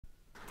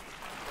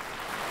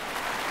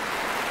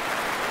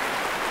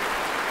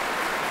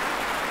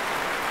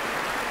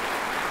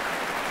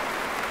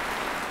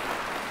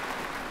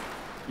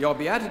Your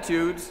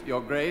Beatitudes,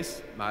 Your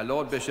Grace, my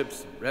Lord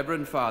Bishops,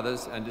 Reverend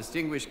Fathers, and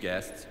distinguished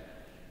guests,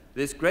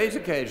 this great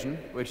occasion,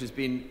 which has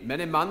been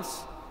many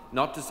months,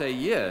 not to say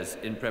years,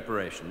 in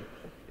preparation,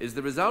 is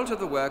the result of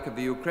the work of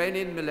the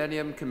Ukrainian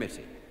Millennium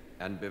Committee.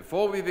 And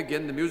before we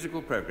begin the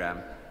musical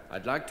program,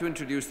 I'd like to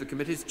introduce the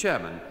committee's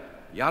chairman,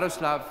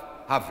 Myroslav.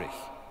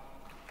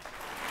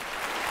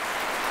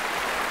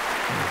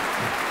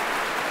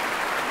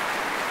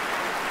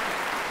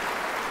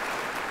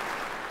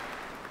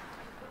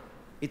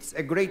 It's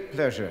a great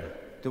pleasure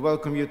to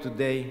welcome you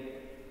today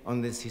on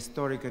this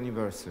historic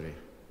anniversary,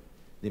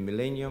 the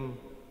Millennium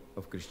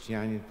of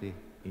Christianity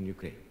in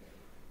Ukraine.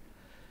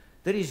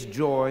 There is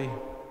joy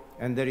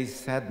and there is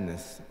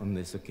sadness on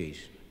this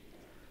occasion.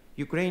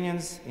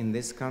 Ukrainians in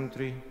this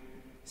country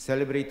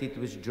celebrate it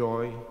with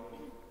joy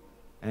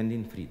and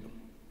in freedom.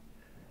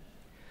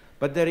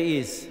 But there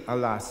is,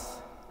 alas,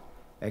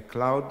 a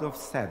cloud of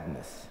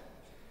sadness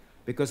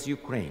because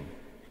Ukraine,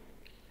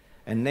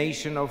 a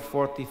nation of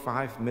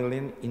 45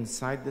 million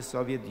inside the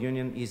Soviet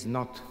Union, is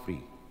not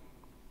free.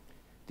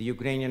 The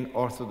Ukrainian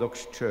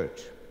Orthodox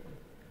Church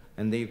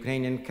and the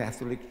Ukrainian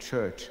Catholic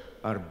Church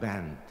are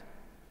banned.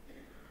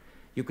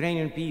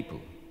 Ukrainian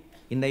people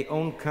in their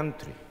own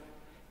country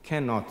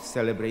cannot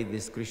celebrate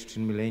this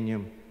Christian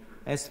millennium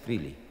as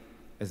freely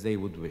as they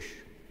would wish.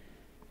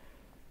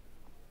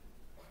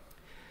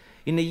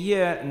 In the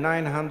year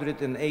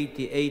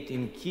 988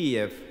 in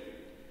Kiev,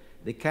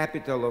 the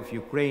capital of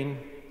Ukraine,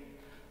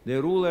 the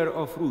ruler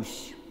of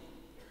Rus,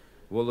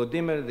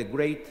 Volodymyr the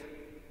Great,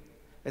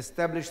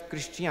 established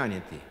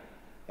Christianity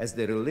as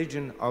the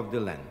religion of the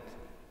land.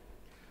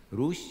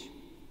 Rus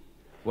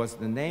was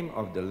the name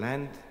of the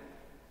land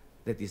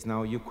that is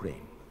now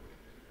Ukraine.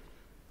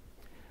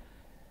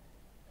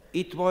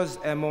 It was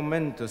a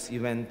momentous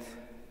event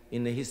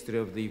in the history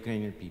of the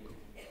Ukrainian people.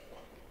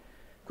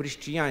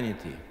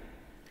 Christianity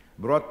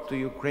brought to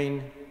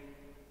Ukraine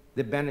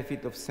the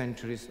benefit of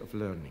centuries of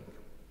learning.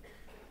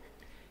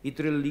 It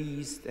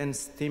released and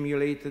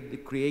stimulated the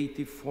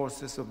creative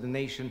forces of the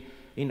nation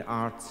in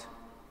arts,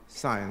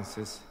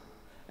 sciences,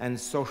 and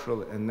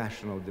social and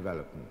national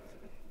development.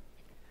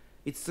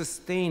 It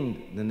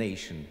sustained the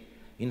nation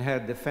in her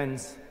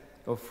defense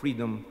of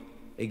freedom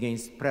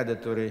against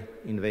predatory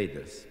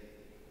invaders.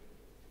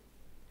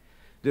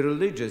 The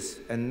religious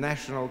and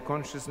national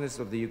consciousness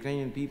of the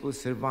Ukrainian people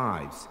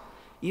survives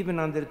even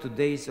under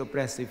today's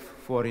oppressive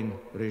foreign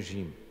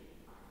regime.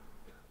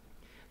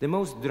 The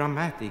most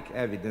dramatic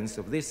evidence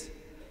of this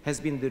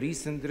has been the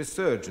recent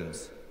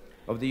resurgence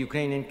of the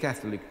Ukrainian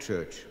Catholic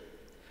Church,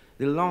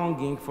 the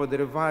longing for the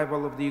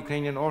revival of the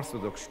Ukrainian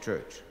Orthodox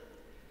Church,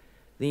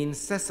 the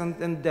incessant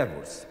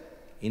endeavors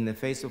in the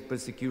face of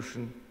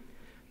persecution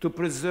to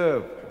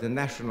preserve the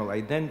national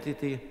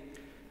identity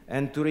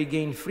and to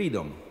regain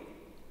freedom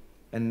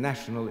and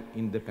national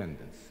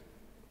independence.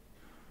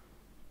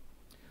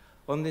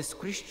 On this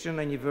Christian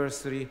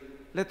anniversary,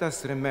 let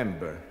us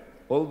remember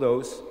all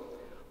those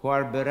who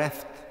are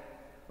bereft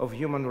of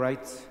human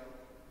rights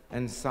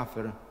and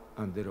suffer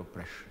under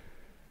oppression.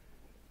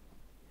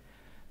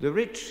 The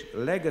rich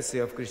legacy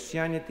of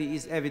Christianity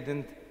is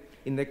evident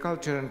in the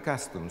culture and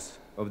customs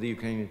of the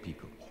Ukrainian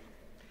people.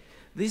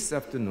 This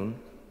afternoon,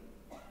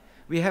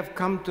 we have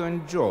come to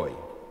enjoy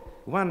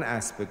one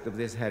aspect of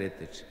this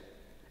heritage,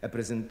 a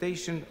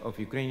presentation of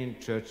Ukrainian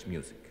church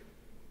music.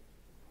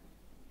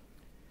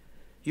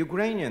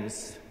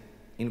 Ukrainians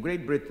in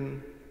Great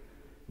Britain,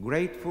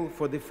 grateful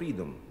for the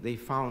freedom they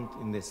found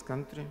in this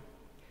country,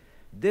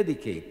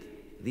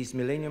 dedicate these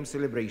millennium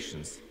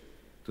celebrations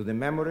to the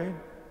memory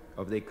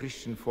of their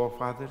Christian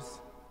forefathers,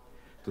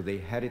 to their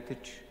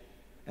heritage,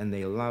 and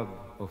their love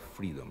of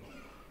freedom.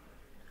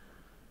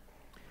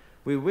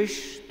 We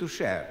wish to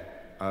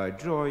share our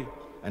joy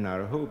and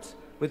our hopes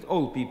with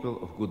all people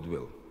of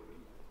goodwill.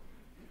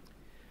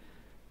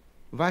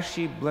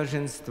 Ваші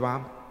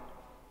блаженства,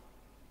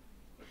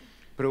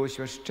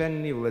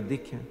 преосвященні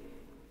владики,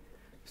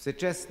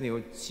 всечесні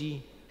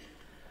отці,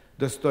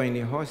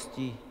 достойні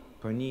гості,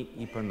 пані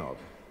і панове.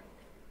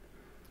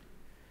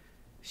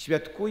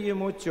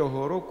 Святкуємо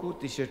цього року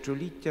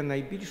тисячоліття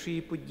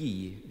найбільшої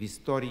події в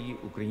історії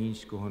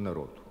українського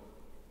народу.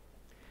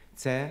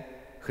 Це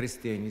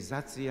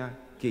християнізація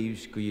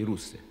Київської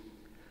Руси.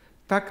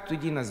 Так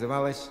тоді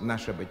називалась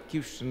наша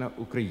батьківщина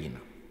Україна.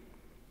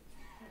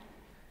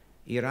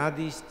 І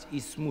радість, і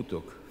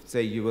смуток в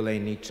цей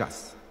ювілейний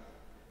час.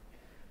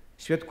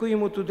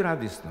 Святкуємо тут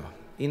радісно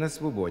і на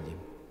свободі,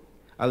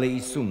 але і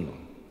сумно.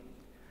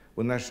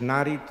 Бо наш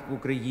народ в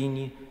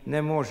Україні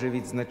не може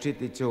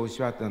відзначити цього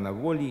свята на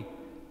волі,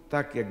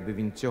 так, як би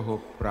він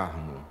цього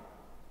прагнув.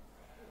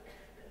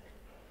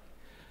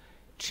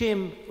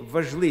 Чим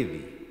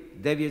важливий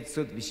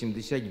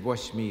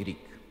 988 рік?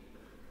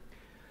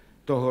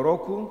 Того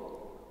року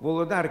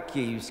володар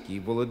Київський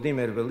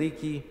Володимир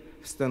Великий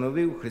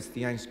встановив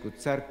християнську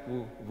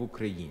церкву в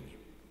Україні.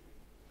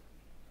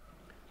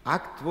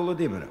 Акт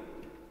Володимира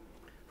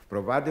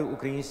впровадив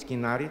український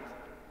народ,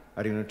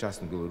 а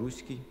рівночасно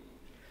білоруський,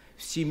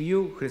 в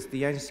сім'ю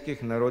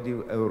християнських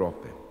народів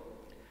Європи.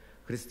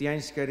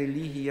 християнська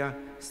релігія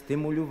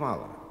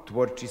стимулювала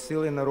творчі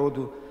сили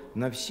народу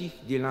на всіх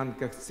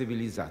ділянках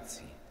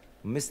цивілізації,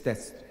 в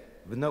мистецтві,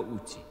 в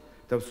науці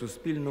та в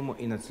суспільному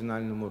і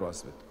національному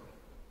розвитку.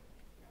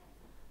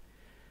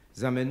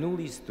 За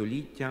минулі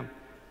століття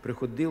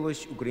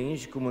приходилось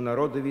українському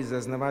народові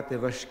зазнавати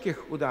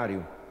важких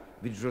ударів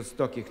від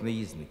жорстоких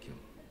наїзників.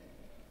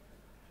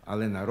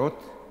 Але народ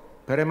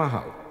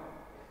перемагав,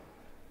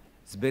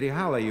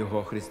 зберігала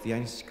його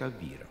християнська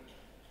віра.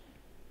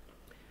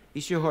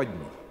 І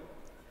сьогодні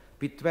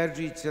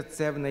підтверджується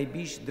це в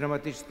найбільш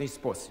драматичний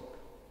спосіб.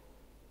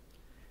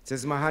 Це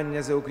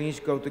змагання за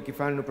Українську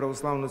автокефальну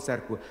православну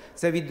церкву,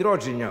 це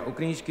відродження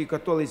Української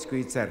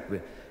католицької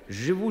церкви,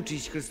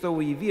 живучість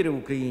Христової віри в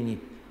Україні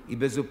і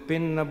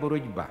безупинна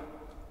боротьба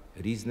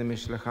різними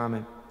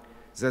шляхами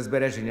за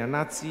збереження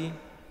нації,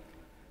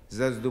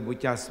 за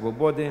здобуття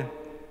свободи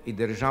і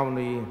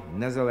державної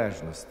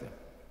незалежності.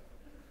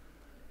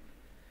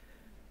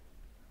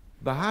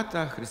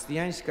 Багата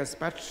християнська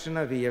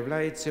спадщина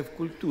виявляється в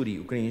культурі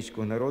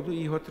українського народу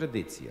і його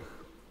традиціях.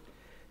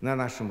 На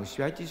нашому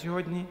святі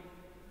сьогодні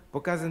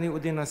показаний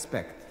один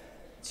аспект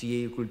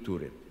цієї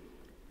культури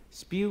 –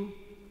 спів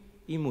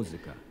і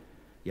музика,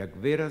 як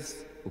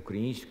вираз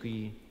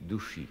української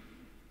душі.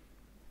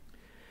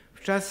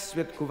 В час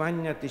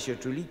святкування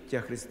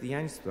тисячоліття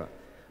християнства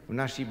в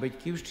нашій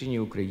батьківщині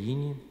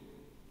Україні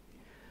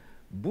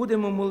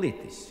будемо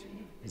молитись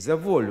за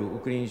волю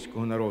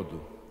українського народу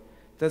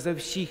та за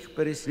всіх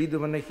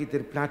переслідуваних і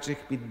терплячих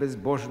під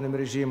безбожним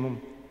режимом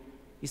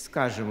і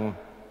скажемо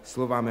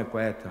словами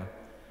поета: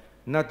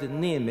 «Над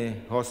ними,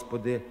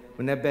 Господи,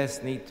 в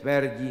небесній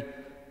тверді,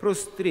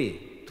 простри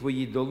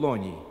Твої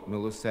долоні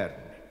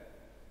милосердні».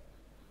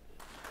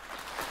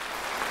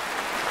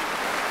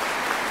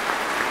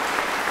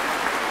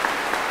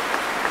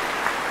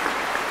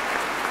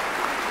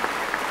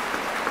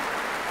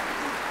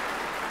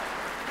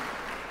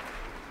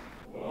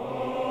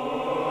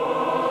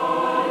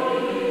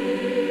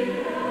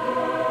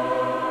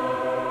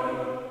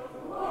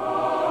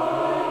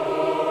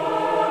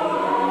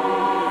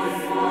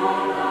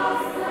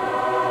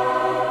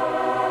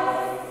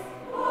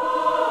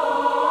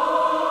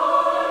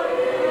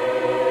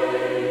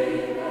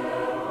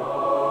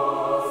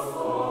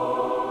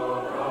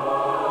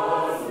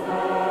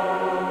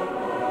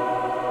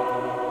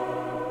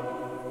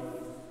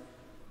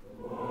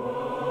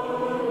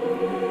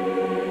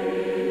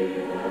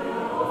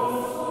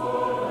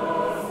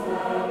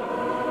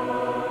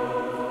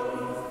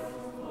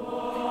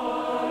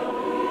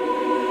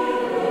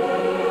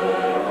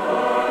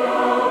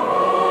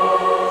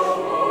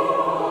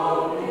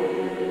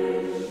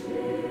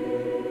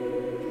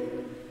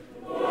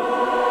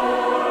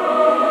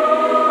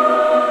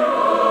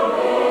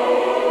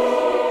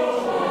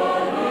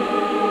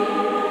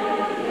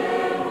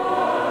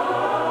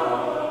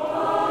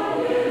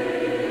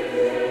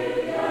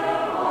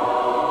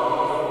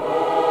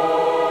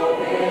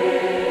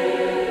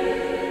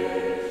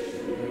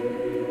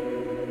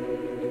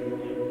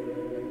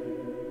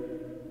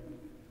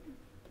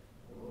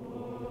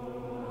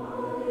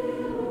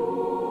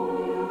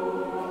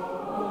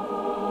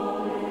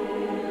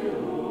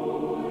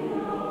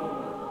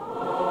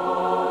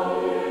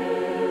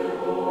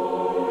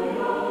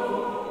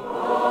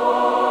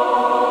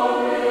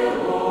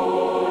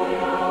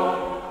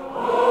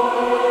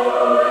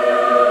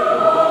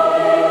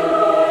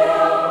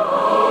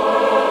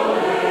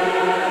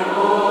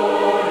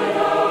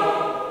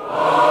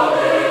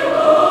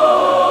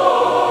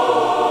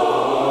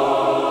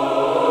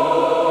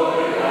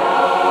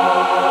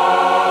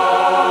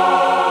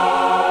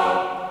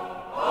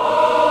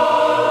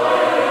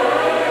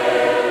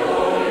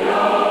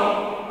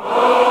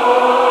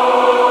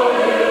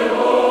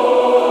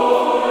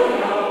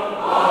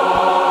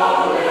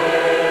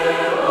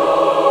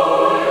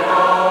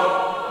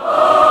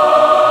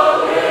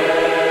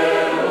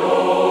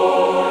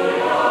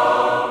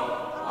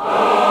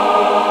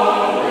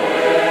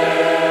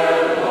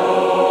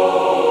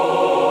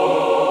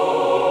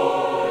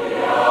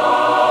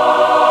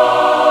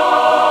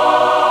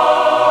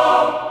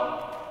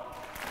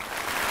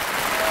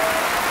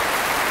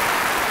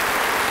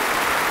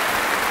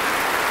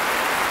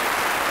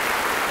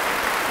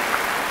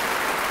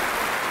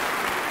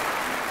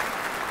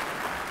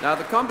 Now,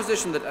 the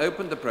composition that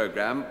opened the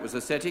program was a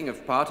setting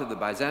of part of the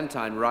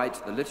Byzantine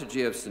rite, the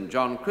Liturgy of St.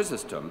 John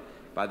Chrysostom,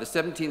 by the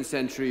 17th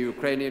century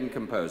Ukrainian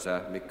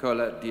composer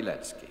Mykola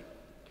Dyletsky.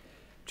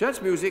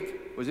 Church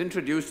music was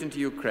introduced into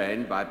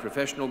Ukraine by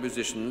professional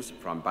musicians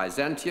from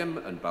Byzantium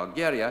and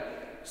Bulgaria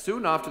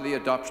soon after the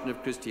adoption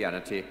of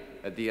Christianity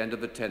at the end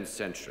of the 10th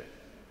century.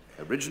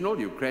 Original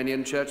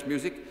Ukrainian church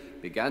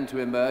music began to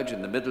emerge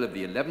in the middle of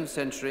the 11th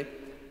century,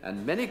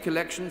 and many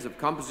collections of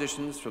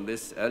compositions from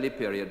this early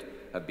period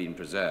have been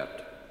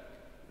preserved.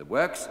 The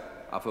works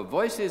are for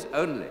voices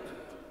only,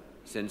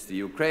 since the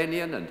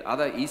Ukrainian and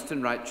other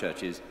Eastern Rite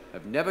churches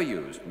have never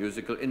used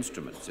musical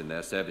instruments in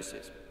their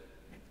services.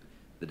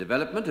 The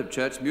development of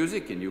church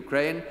music in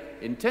Ukraine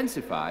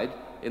intensified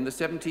in the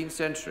 17th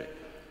century,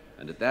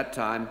 and at that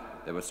time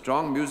there were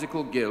strong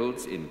musical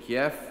guilds in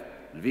Kiev,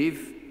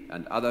 Lviv,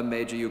 and other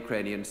major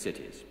Ukrainian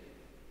cities.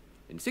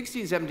 In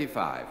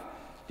 1675,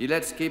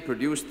 Dyletsky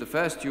produced the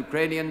first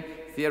Ukrainian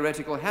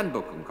theoretical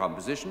handbook on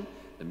composition,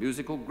 the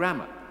musical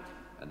grammar,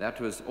 and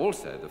that was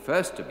also the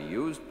first to be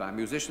used by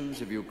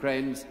musicians of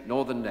Ukraine's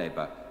northern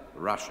neighbor,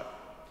 Russia.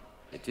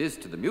 It is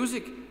to the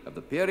music of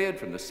the period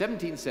from the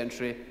 17th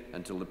century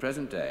until the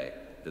present day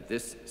that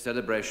this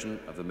celebration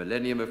of the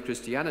Millennium of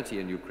Christianity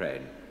in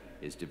Ukraine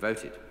is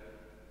devoted.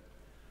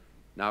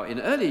 Now, in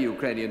early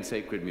Ukrainian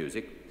sacred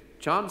music,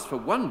 chants for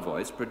one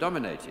voice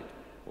predominated,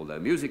 although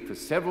music for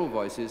several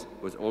voices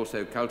was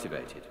also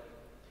cultivated.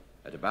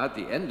 At about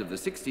the end of the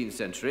 16th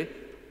century,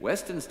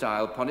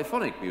 Western-style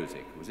polyphonic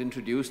music was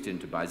introduced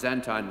into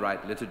Byzantine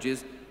Rite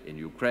liturgies in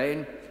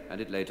Ukraine, and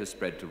it later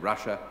spread to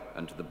Russia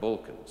and to the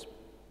Balkans.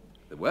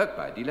 The work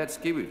by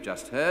Dyletsky we've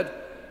just heard,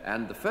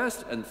 and the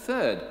first and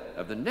third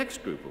of the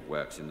next group of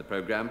works in the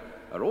program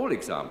are all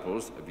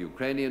examples of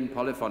Ukrainian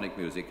polyphonic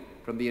music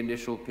from the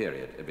initial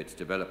period of its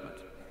development.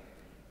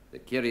 The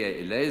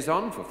Kyrie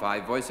Eleison for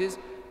 5 voices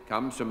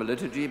comes from a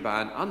liturgy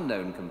by an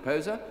unknown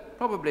composer,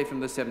 probably from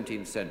the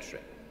 17th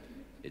century.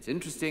 It's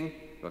interesting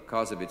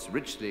because of its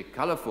richly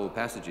colorful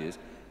passages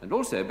and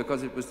also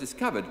because it was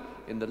discovered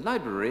in the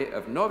library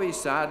of Novi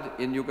Sad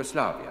in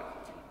Yugoslavia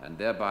and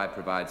thereby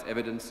provides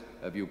evidence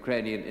of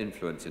Ukrainian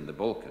influence in the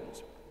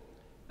Balkans.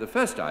 The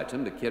first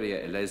item, the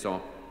Kyrie Eleison,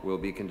 will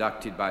be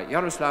conducted by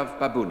Myroslav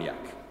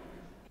Babunyak.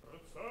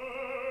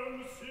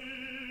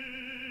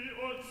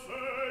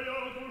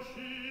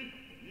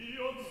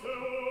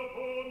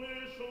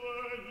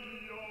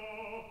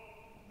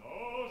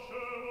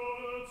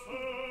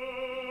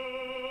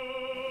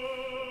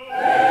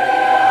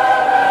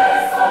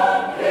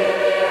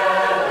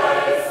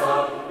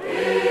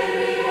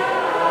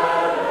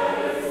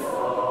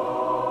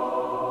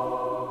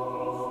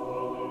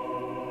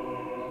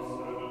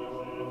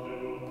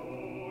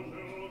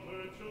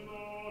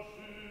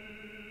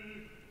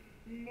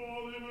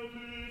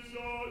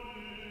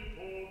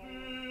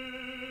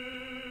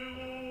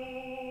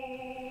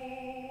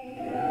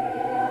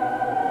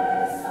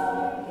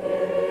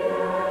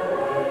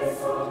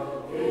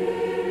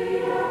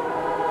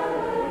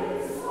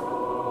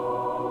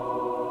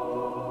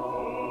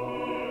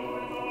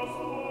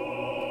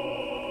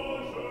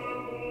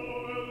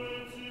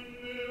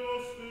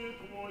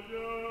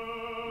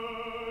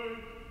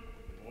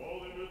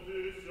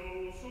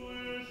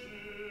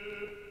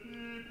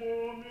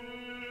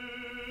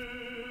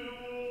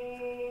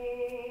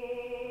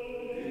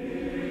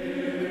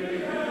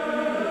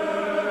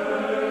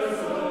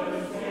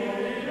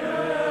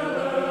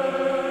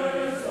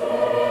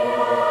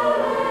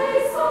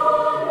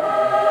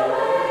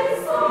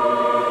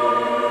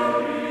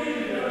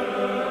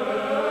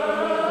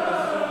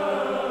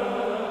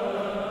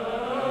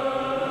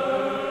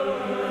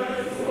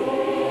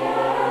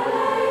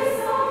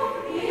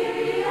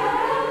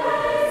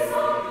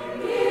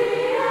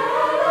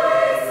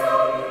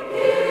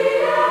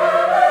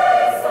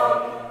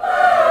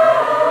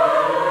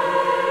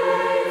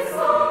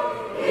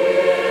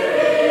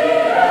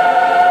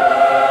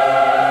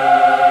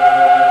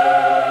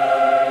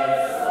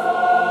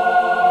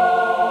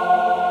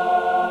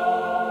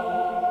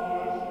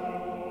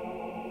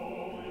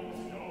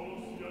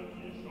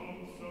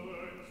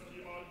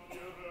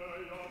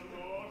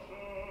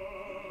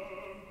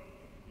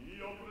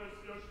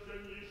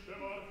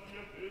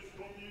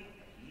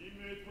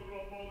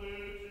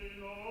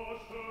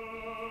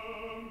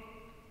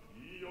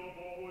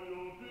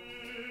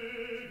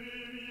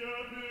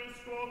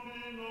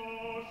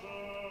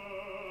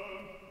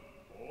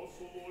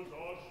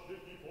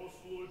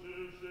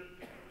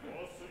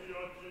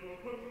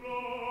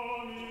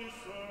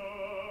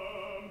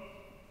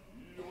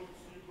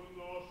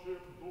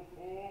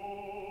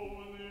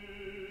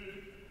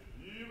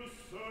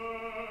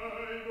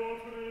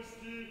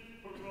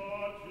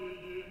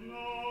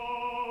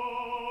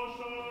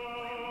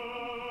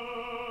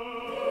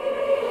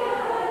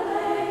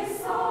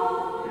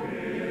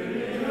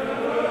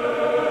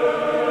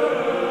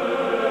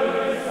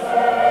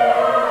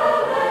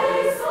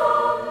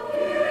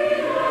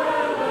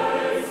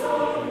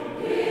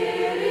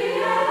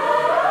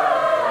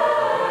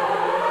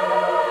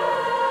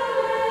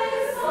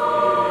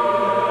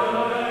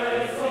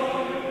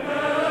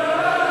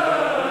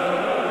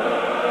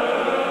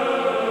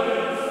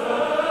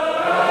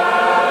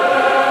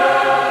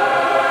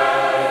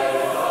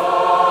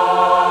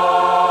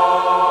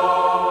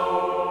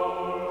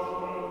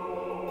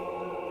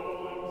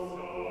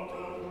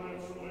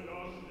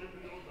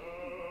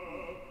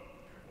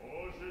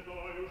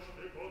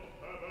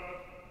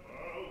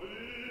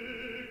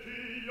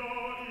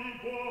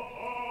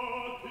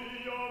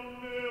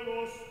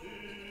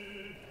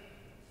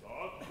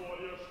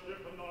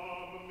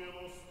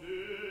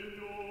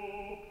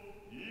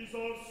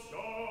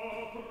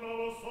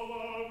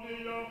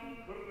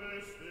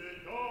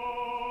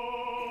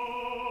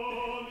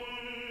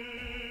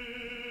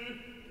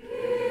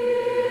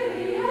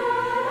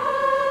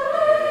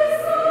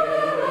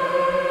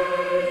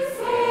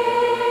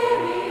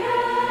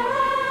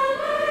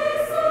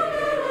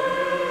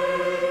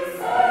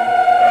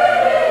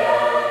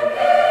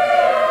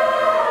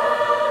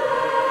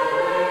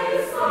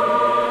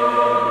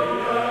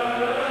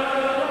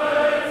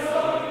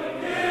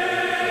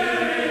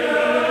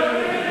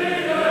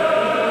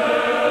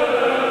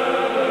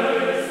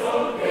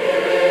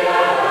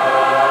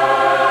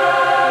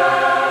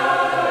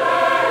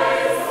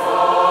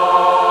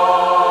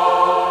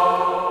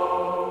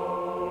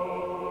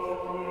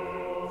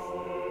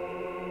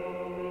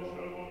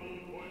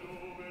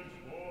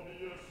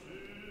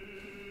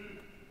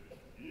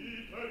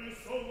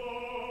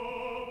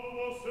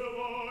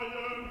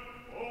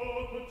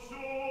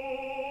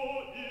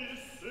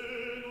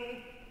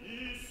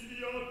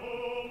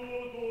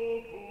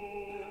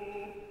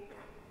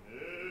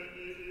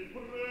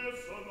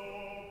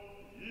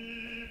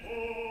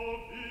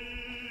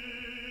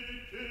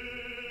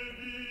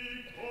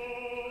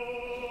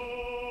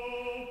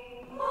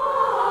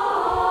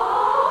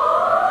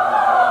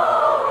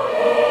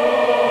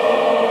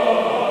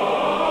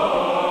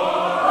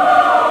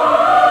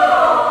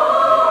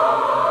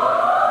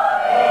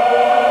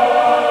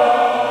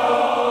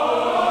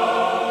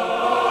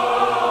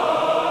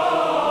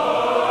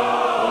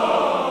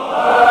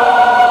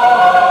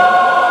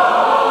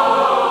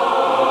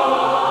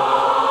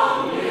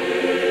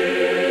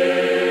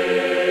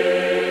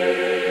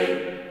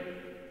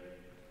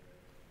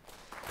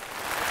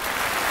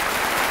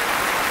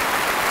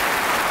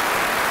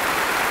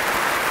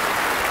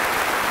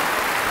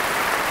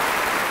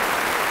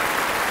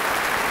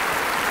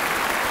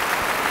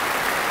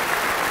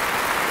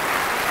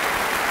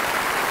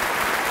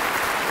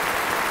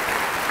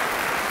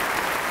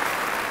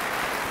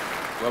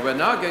 we're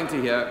now going to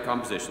hear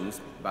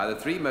compositions by the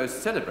three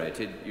most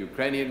celebrated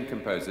Ukrainian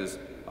composers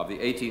of the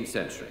 18th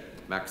century,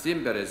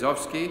 Maksym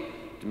Berezovsky,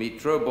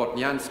 Dmytro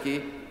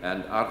Bortniansky,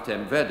 and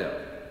Artem Vedel.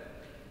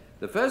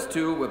 The first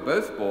two were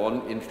both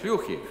born in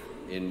Lubachivsky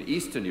in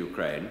eastern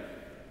Ukraine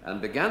and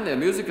began their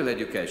musical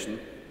education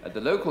at the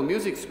local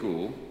music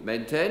school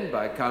maintained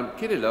by Count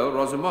Kyrylo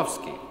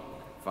Rozumovsky,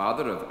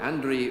 father of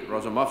Andriy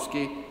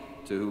Rozumovsky,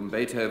 to whom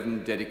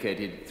Beethoven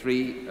dedicated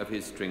 3 of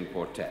his string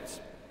quartets.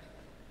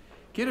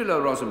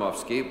 Kyrylo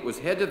Rozumovsky was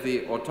head of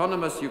the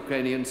autonomous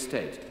Ukrainian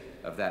state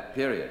of that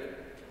period,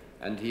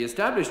 and he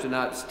established an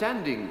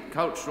outstanding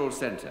cultural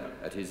center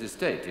at his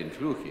estate in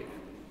Lubachivsky.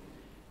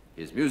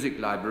 His music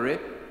library,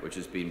 which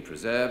has been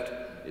preserved,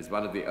 is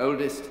one of the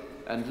oldest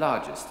and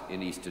largest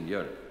in Eastern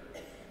Europe.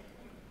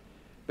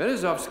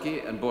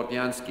 Berezovsky and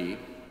Bortniansky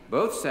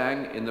both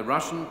sang in the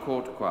Russian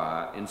court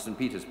choir in St.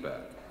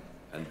 Petersburg,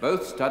 and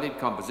both studied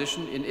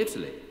composition in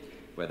Italy,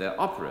 where their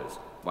operas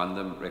won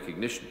them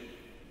recognition.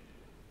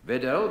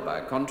 Vedel,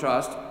 by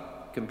contrast,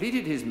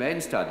 completed his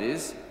main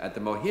studies at the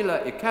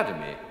Mohyla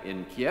Academy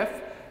in Kiev,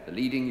 the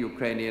leading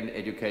Ukrainian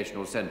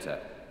educational center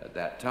at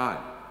that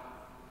time.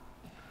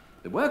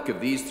 The work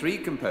of these 3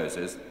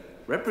 composers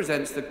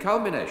represents the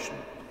culmination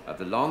of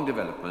the long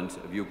development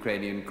of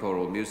Ukrainian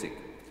choral music,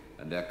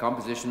 and their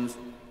compositions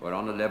were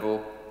on a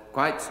level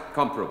quite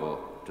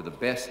comparable to the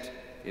best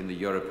in the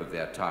Europe of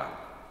their time.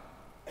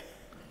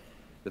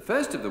 The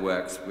first of the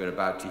works we're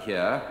about to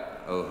hear,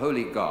 O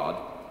Holy God,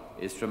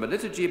 is from a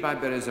liturgy by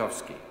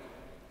Berezovsky.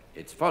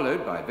 It's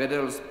followed by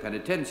Vedel's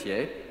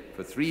Poenitentiae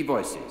for 3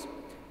 voices.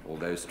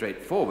 Although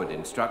straightforward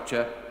in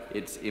structure,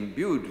 it's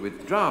imbued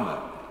with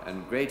drama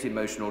and great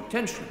emotional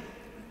tension,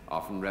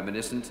 often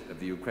reminiscent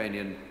of the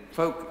Ukrainian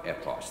folk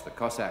epos, the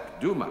Cossack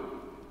Duma.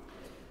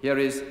 Here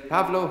is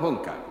Pavlo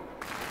Hunka.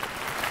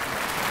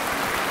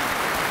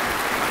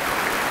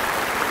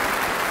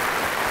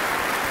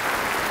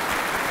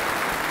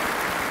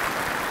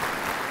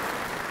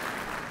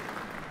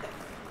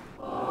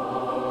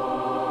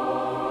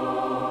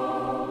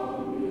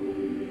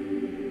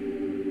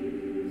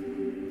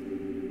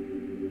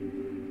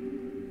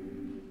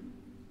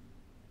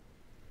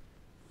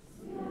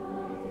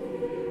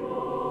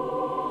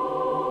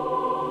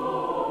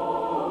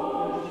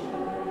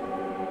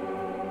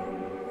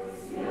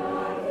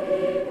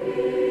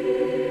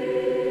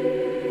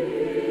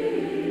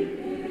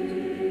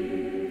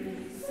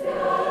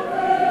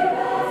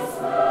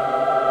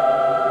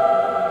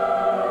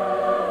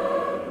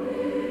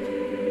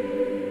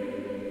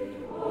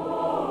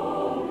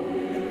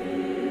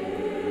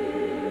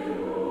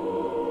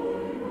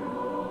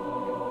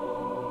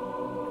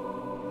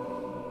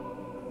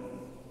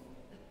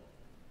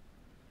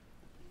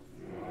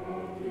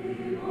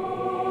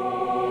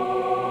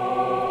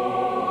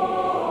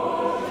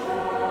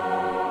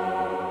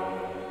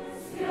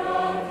 Yeah.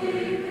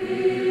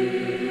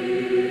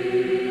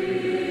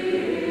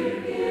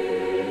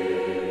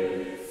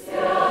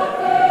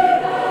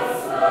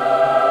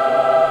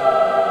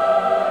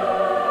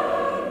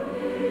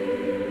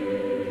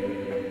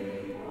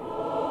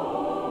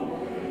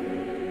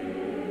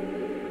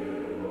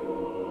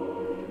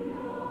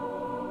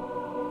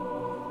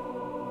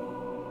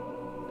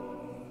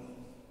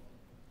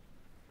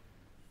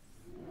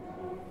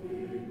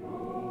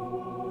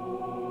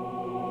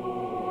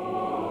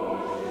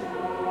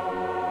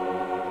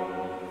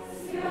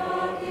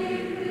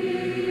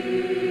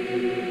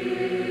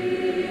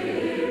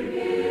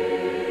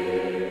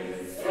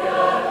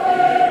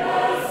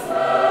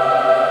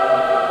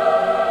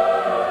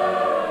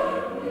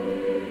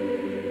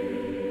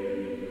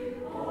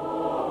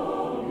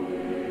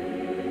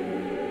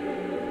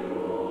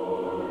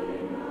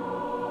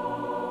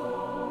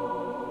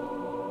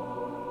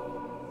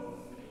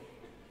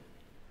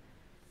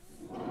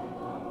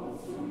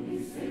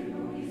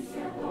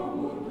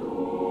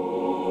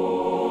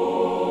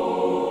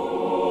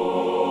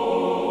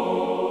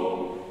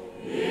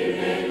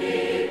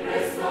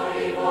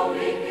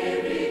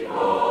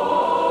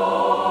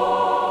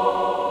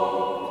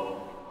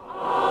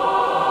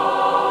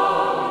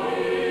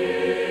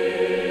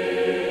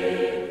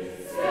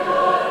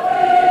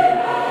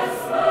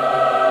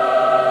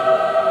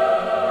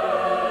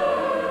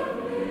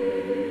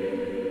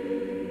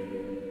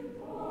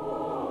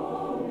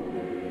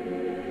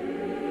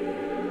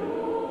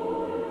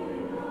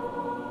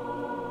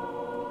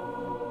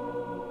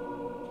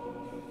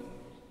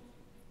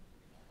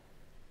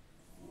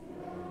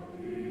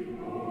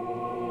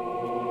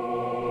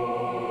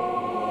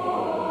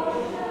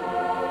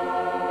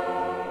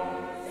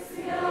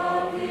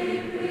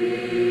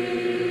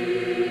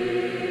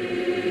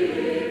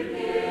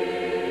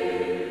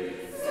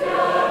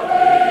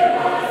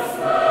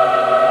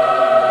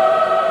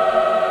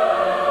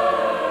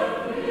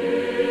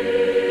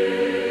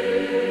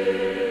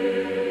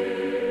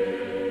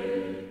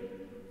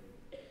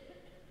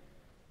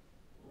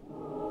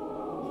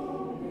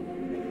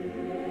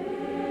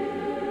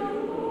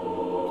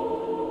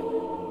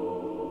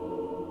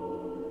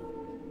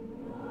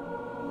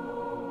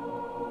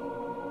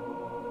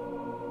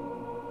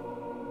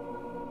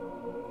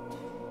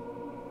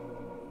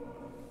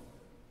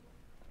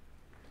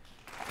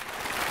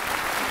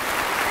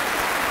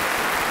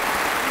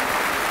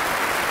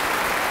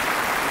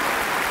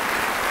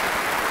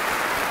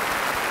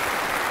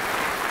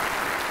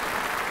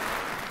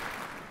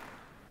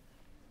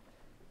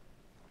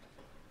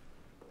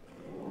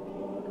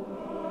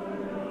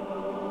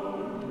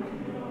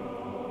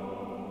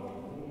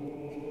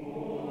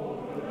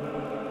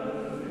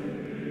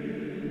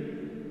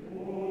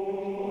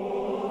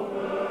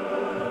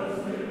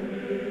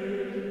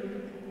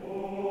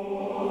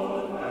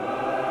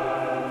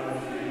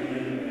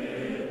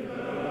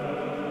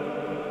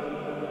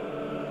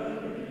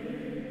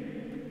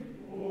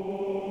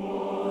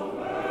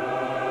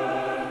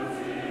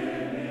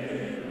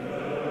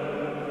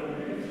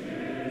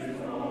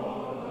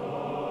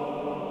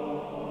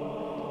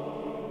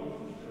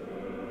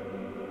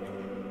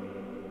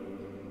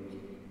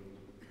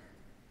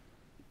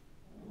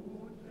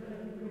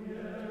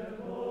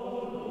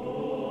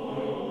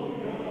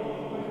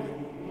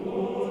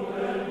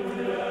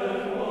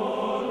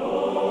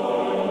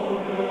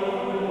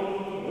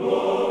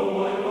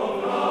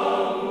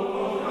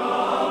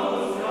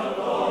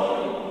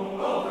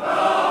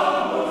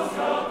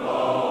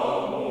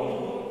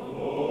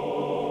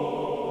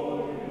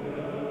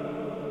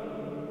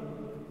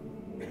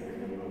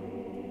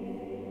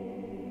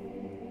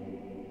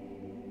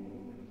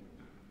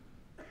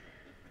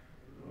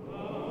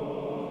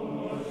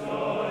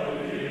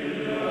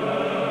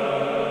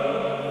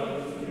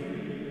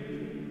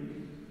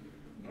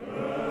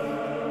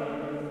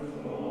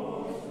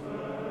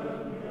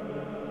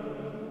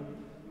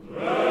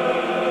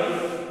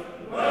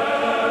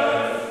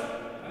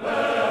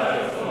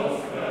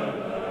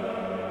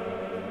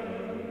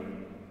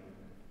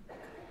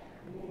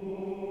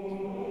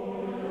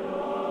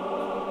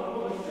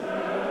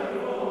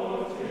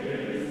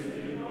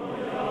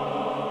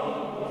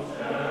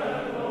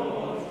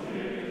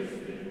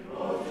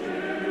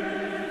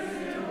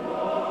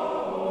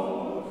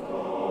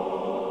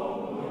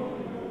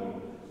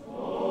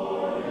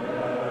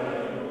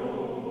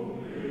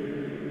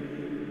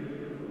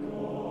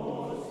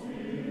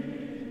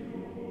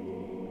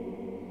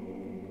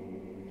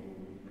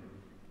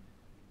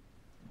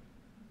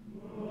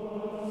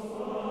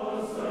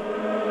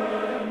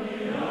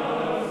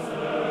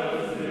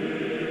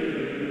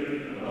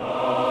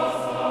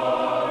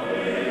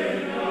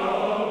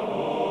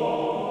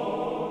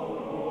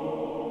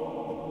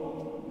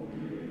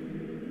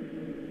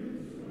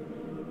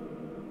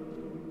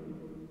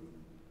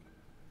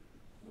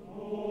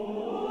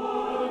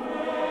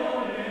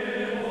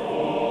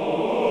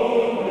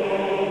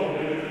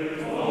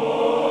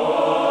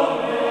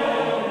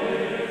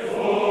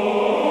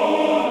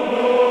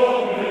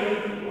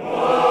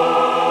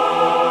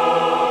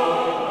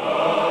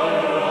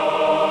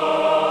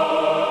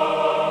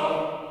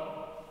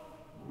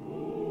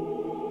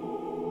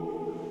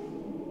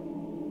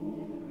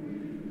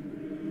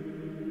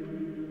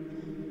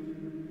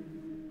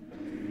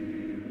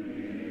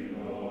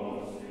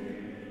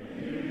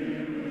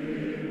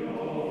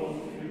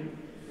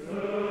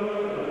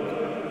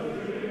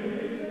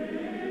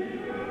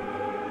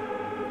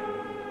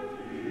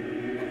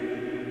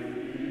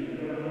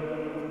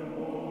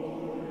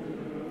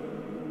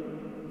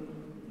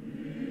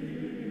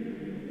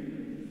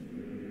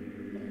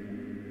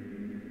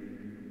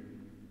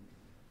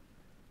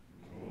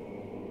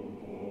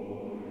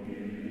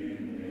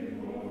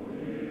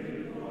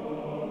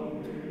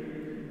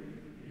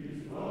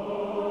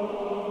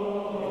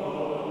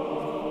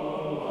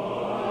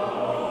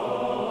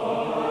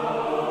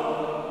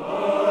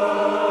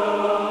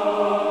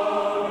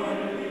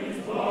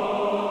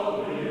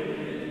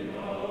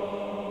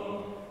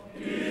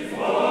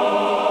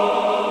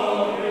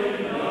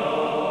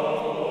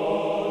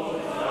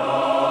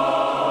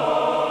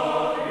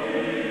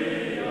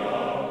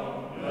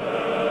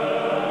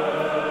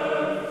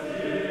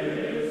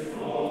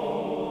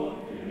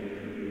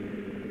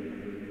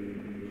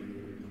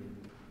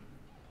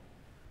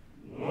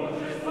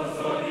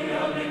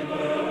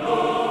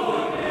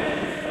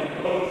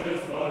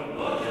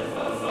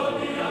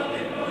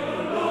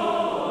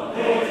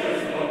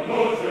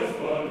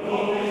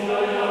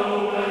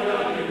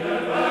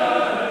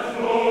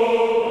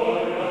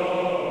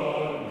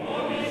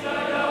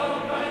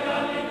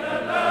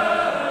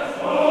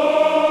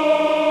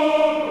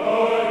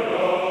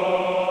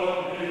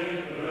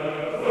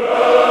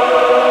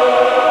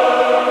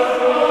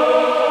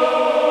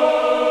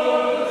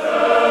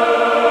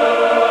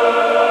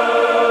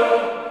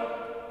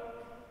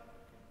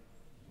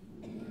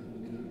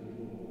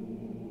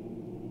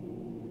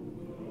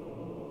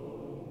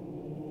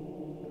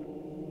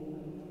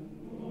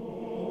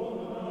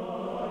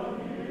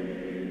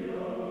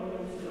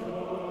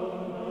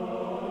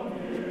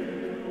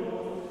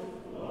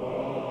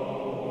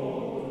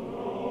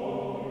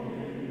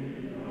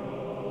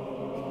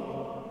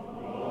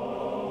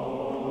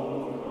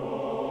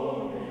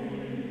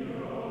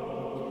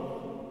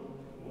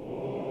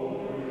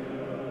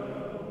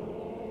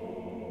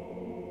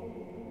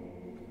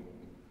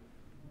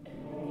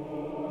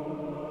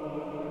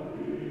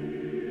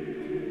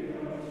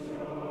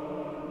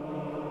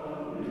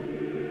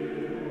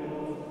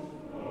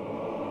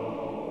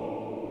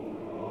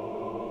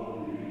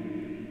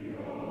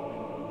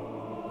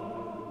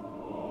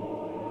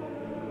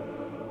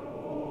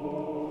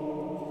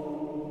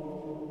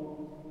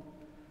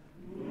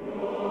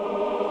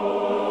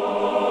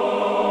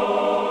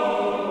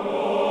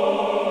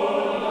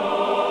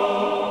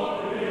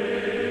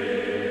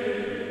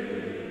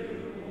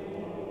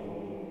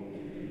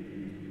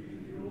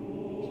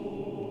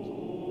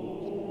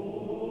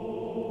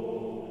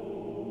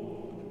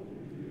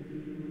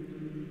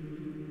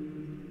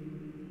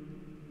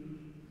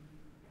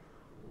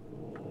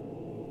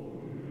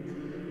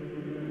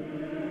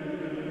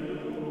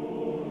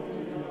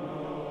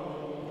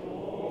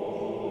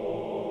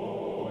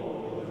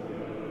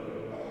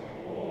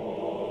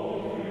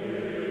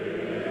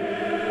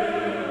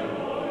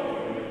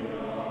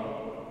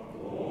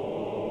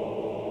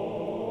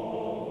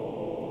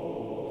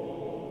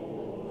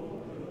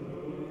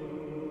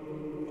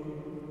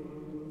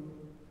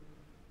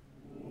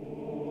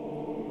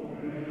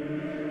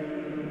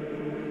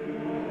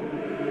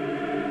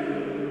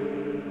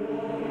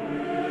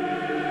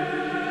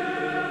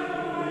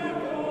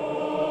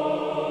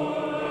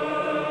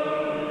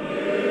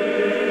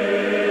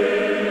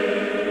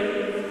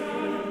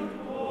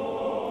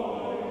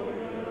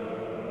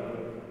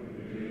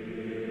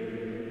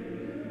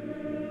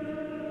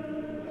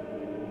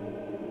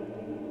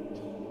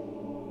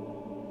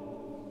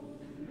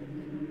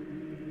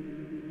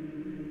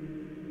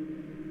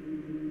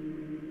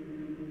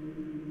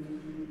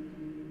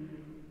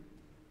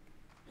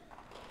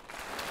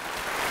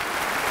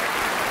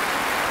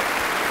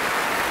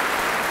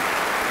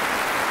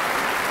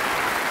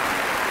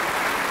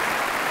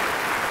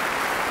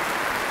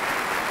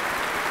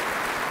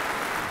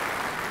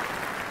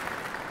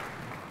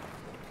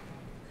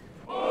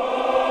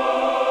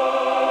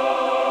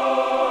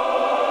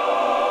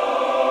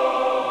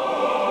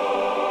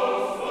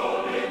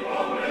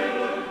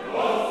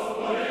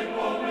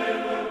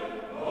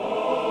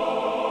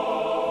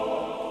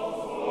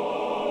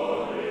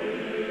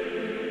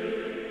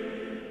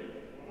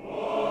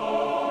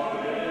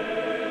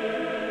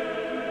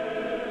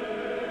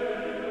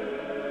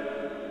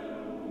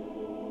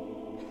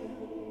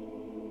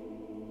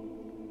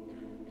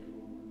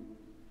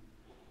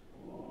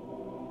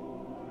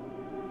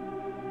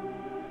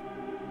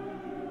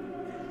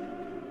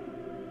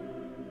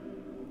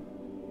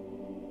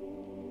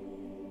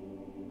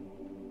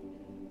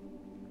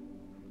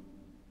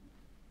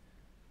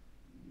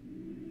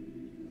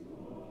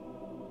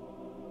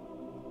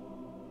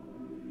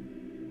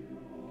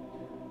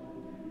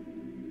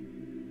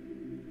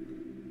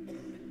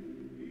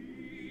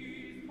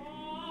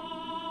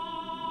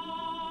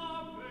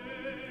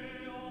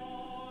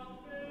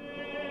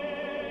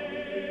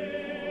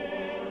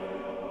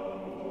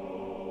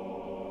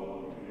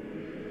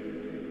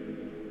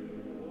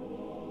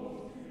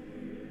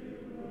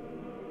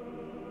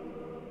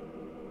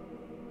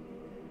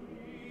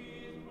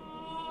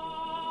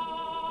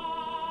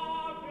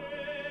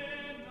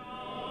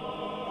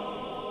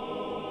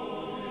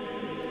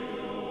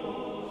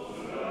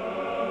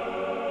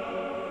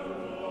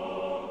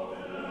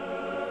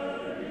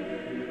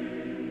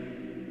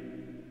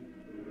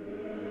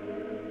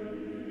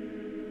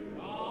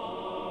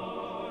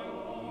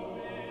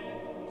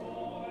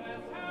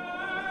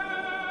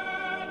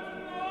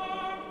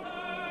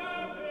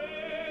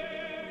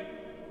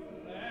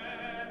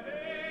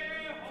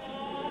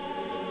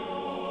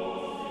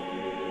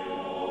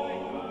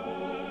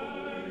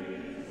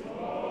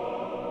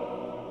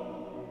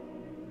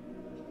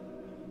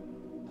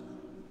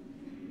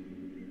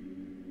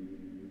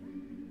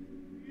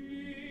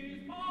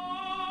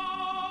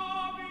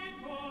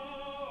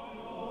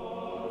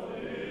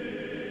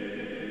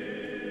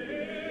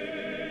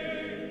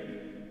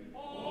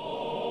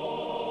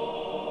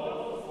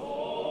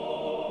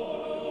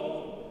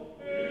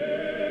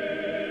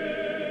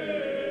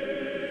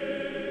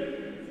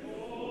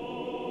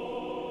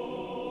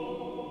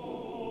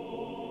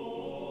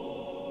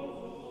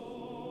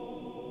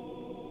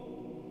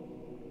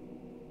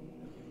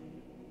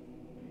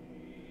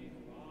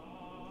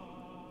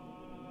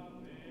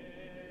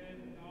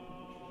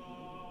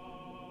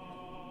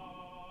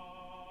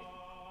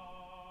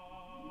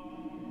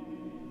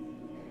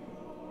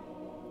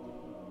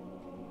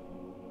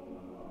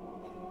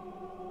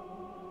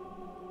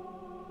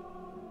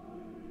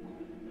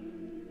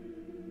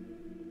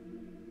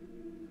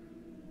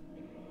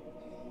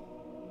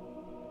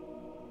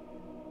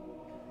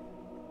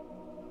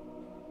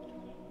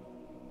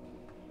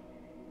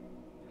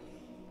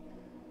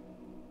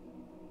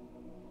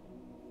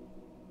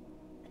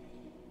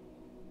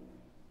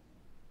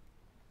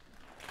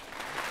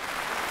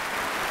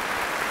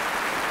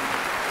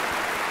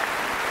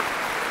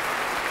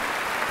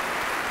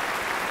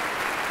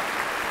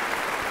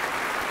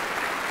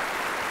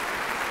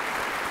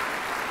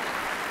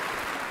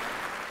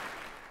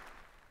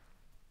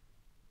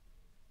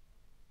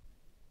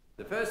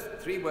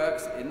 three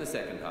works in the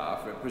second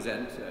half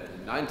represent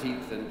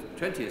 19th and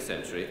 20th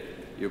century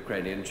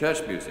Ukrainian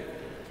church music.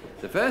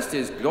 The first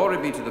is Glory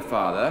Be to the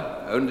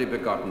Father, Only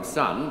Begotten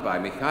Son by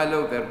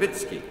Mikhailo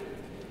Verbitsky.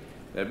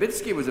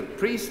 Verbitsky was a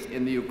priest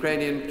in the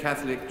Ukrainian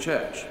Catholic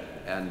Church,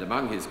 and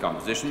among his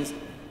compositions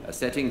are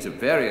settings of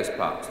various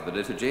parts of the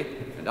liturgy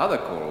and other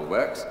choral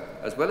works,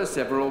 as well as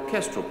several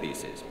orchestral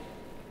pieces.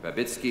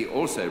 Verbitsky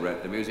also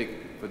wrote the music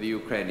for the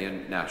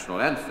Ukrainian national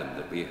anthem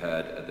that we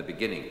heard at the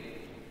beginning.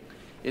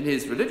 In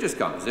his religious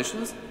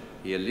compositions,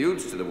 he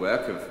alludes to the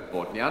work of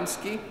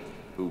Bortniansky,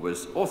 who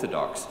was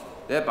Orthodox,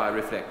 thereby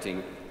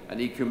reflecting an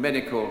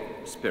ecumenical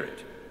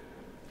spirit.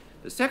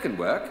 The second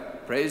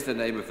work, Praise the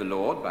Name of the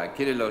Lord by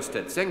Kyrylo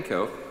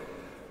Stetsenko,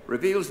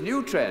 reveals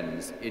new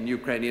trends in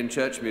Ukrainian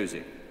church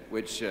music,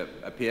 which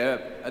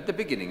appear at the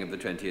beginning of the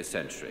 20th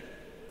century.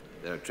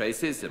 There are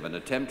traces of an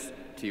attempt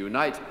to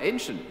unite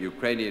ancient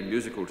Ukrainian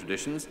musical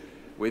traditions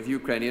with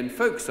Ukrainian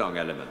folk song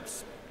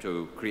elements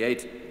to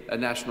create a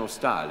national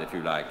style, if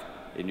you like,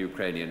 in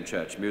Ukrainian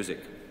church music.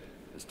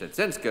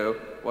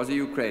 Stetsenko was a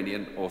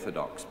Ukrainian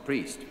Orthodox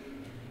priest.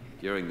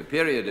 During the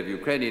period of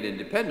Ukrainian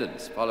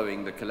independence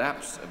following the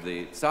collapse of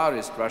the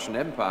Tsarist Russian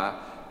Empire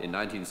in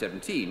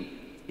 1917,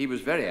 he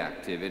was very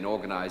active in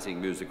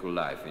organizing musical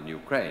life in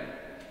Ukraine,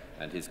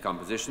 and his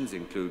compositions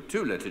include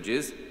two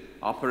liturgies,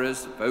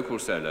 operas, vocal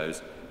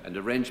solos, and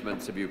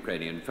arrangements of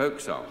Ukrainian folk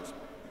songs.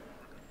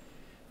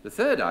 The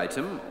third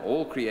item,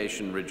 All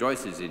Creation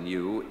Rejoices in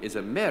You, is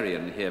a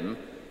Marian hymn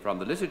from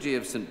the liturgy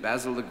of St.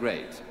 Basil the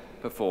Great,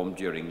 performed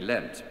during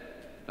Lent.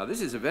 Now,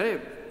 this is a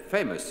very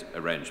famous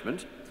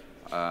arrangement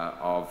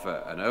of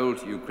an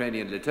old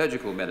Ukrainian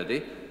liturgical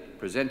melody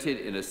presented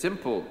in a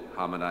simple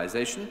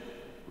harmonization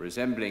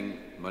resembling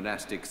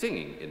monastic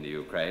singing in the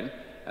Ukraine,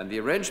 and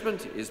the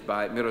arrangement is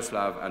by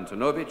Myroslav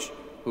Antonovich,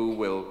 who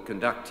will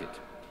conduct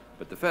it.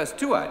 But the first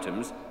two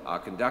items are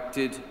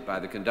conducted by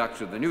the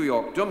conductor of the New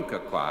York Dumka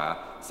Choir,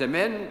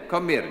 Semen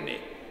Komirny.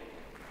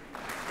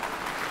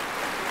 Ide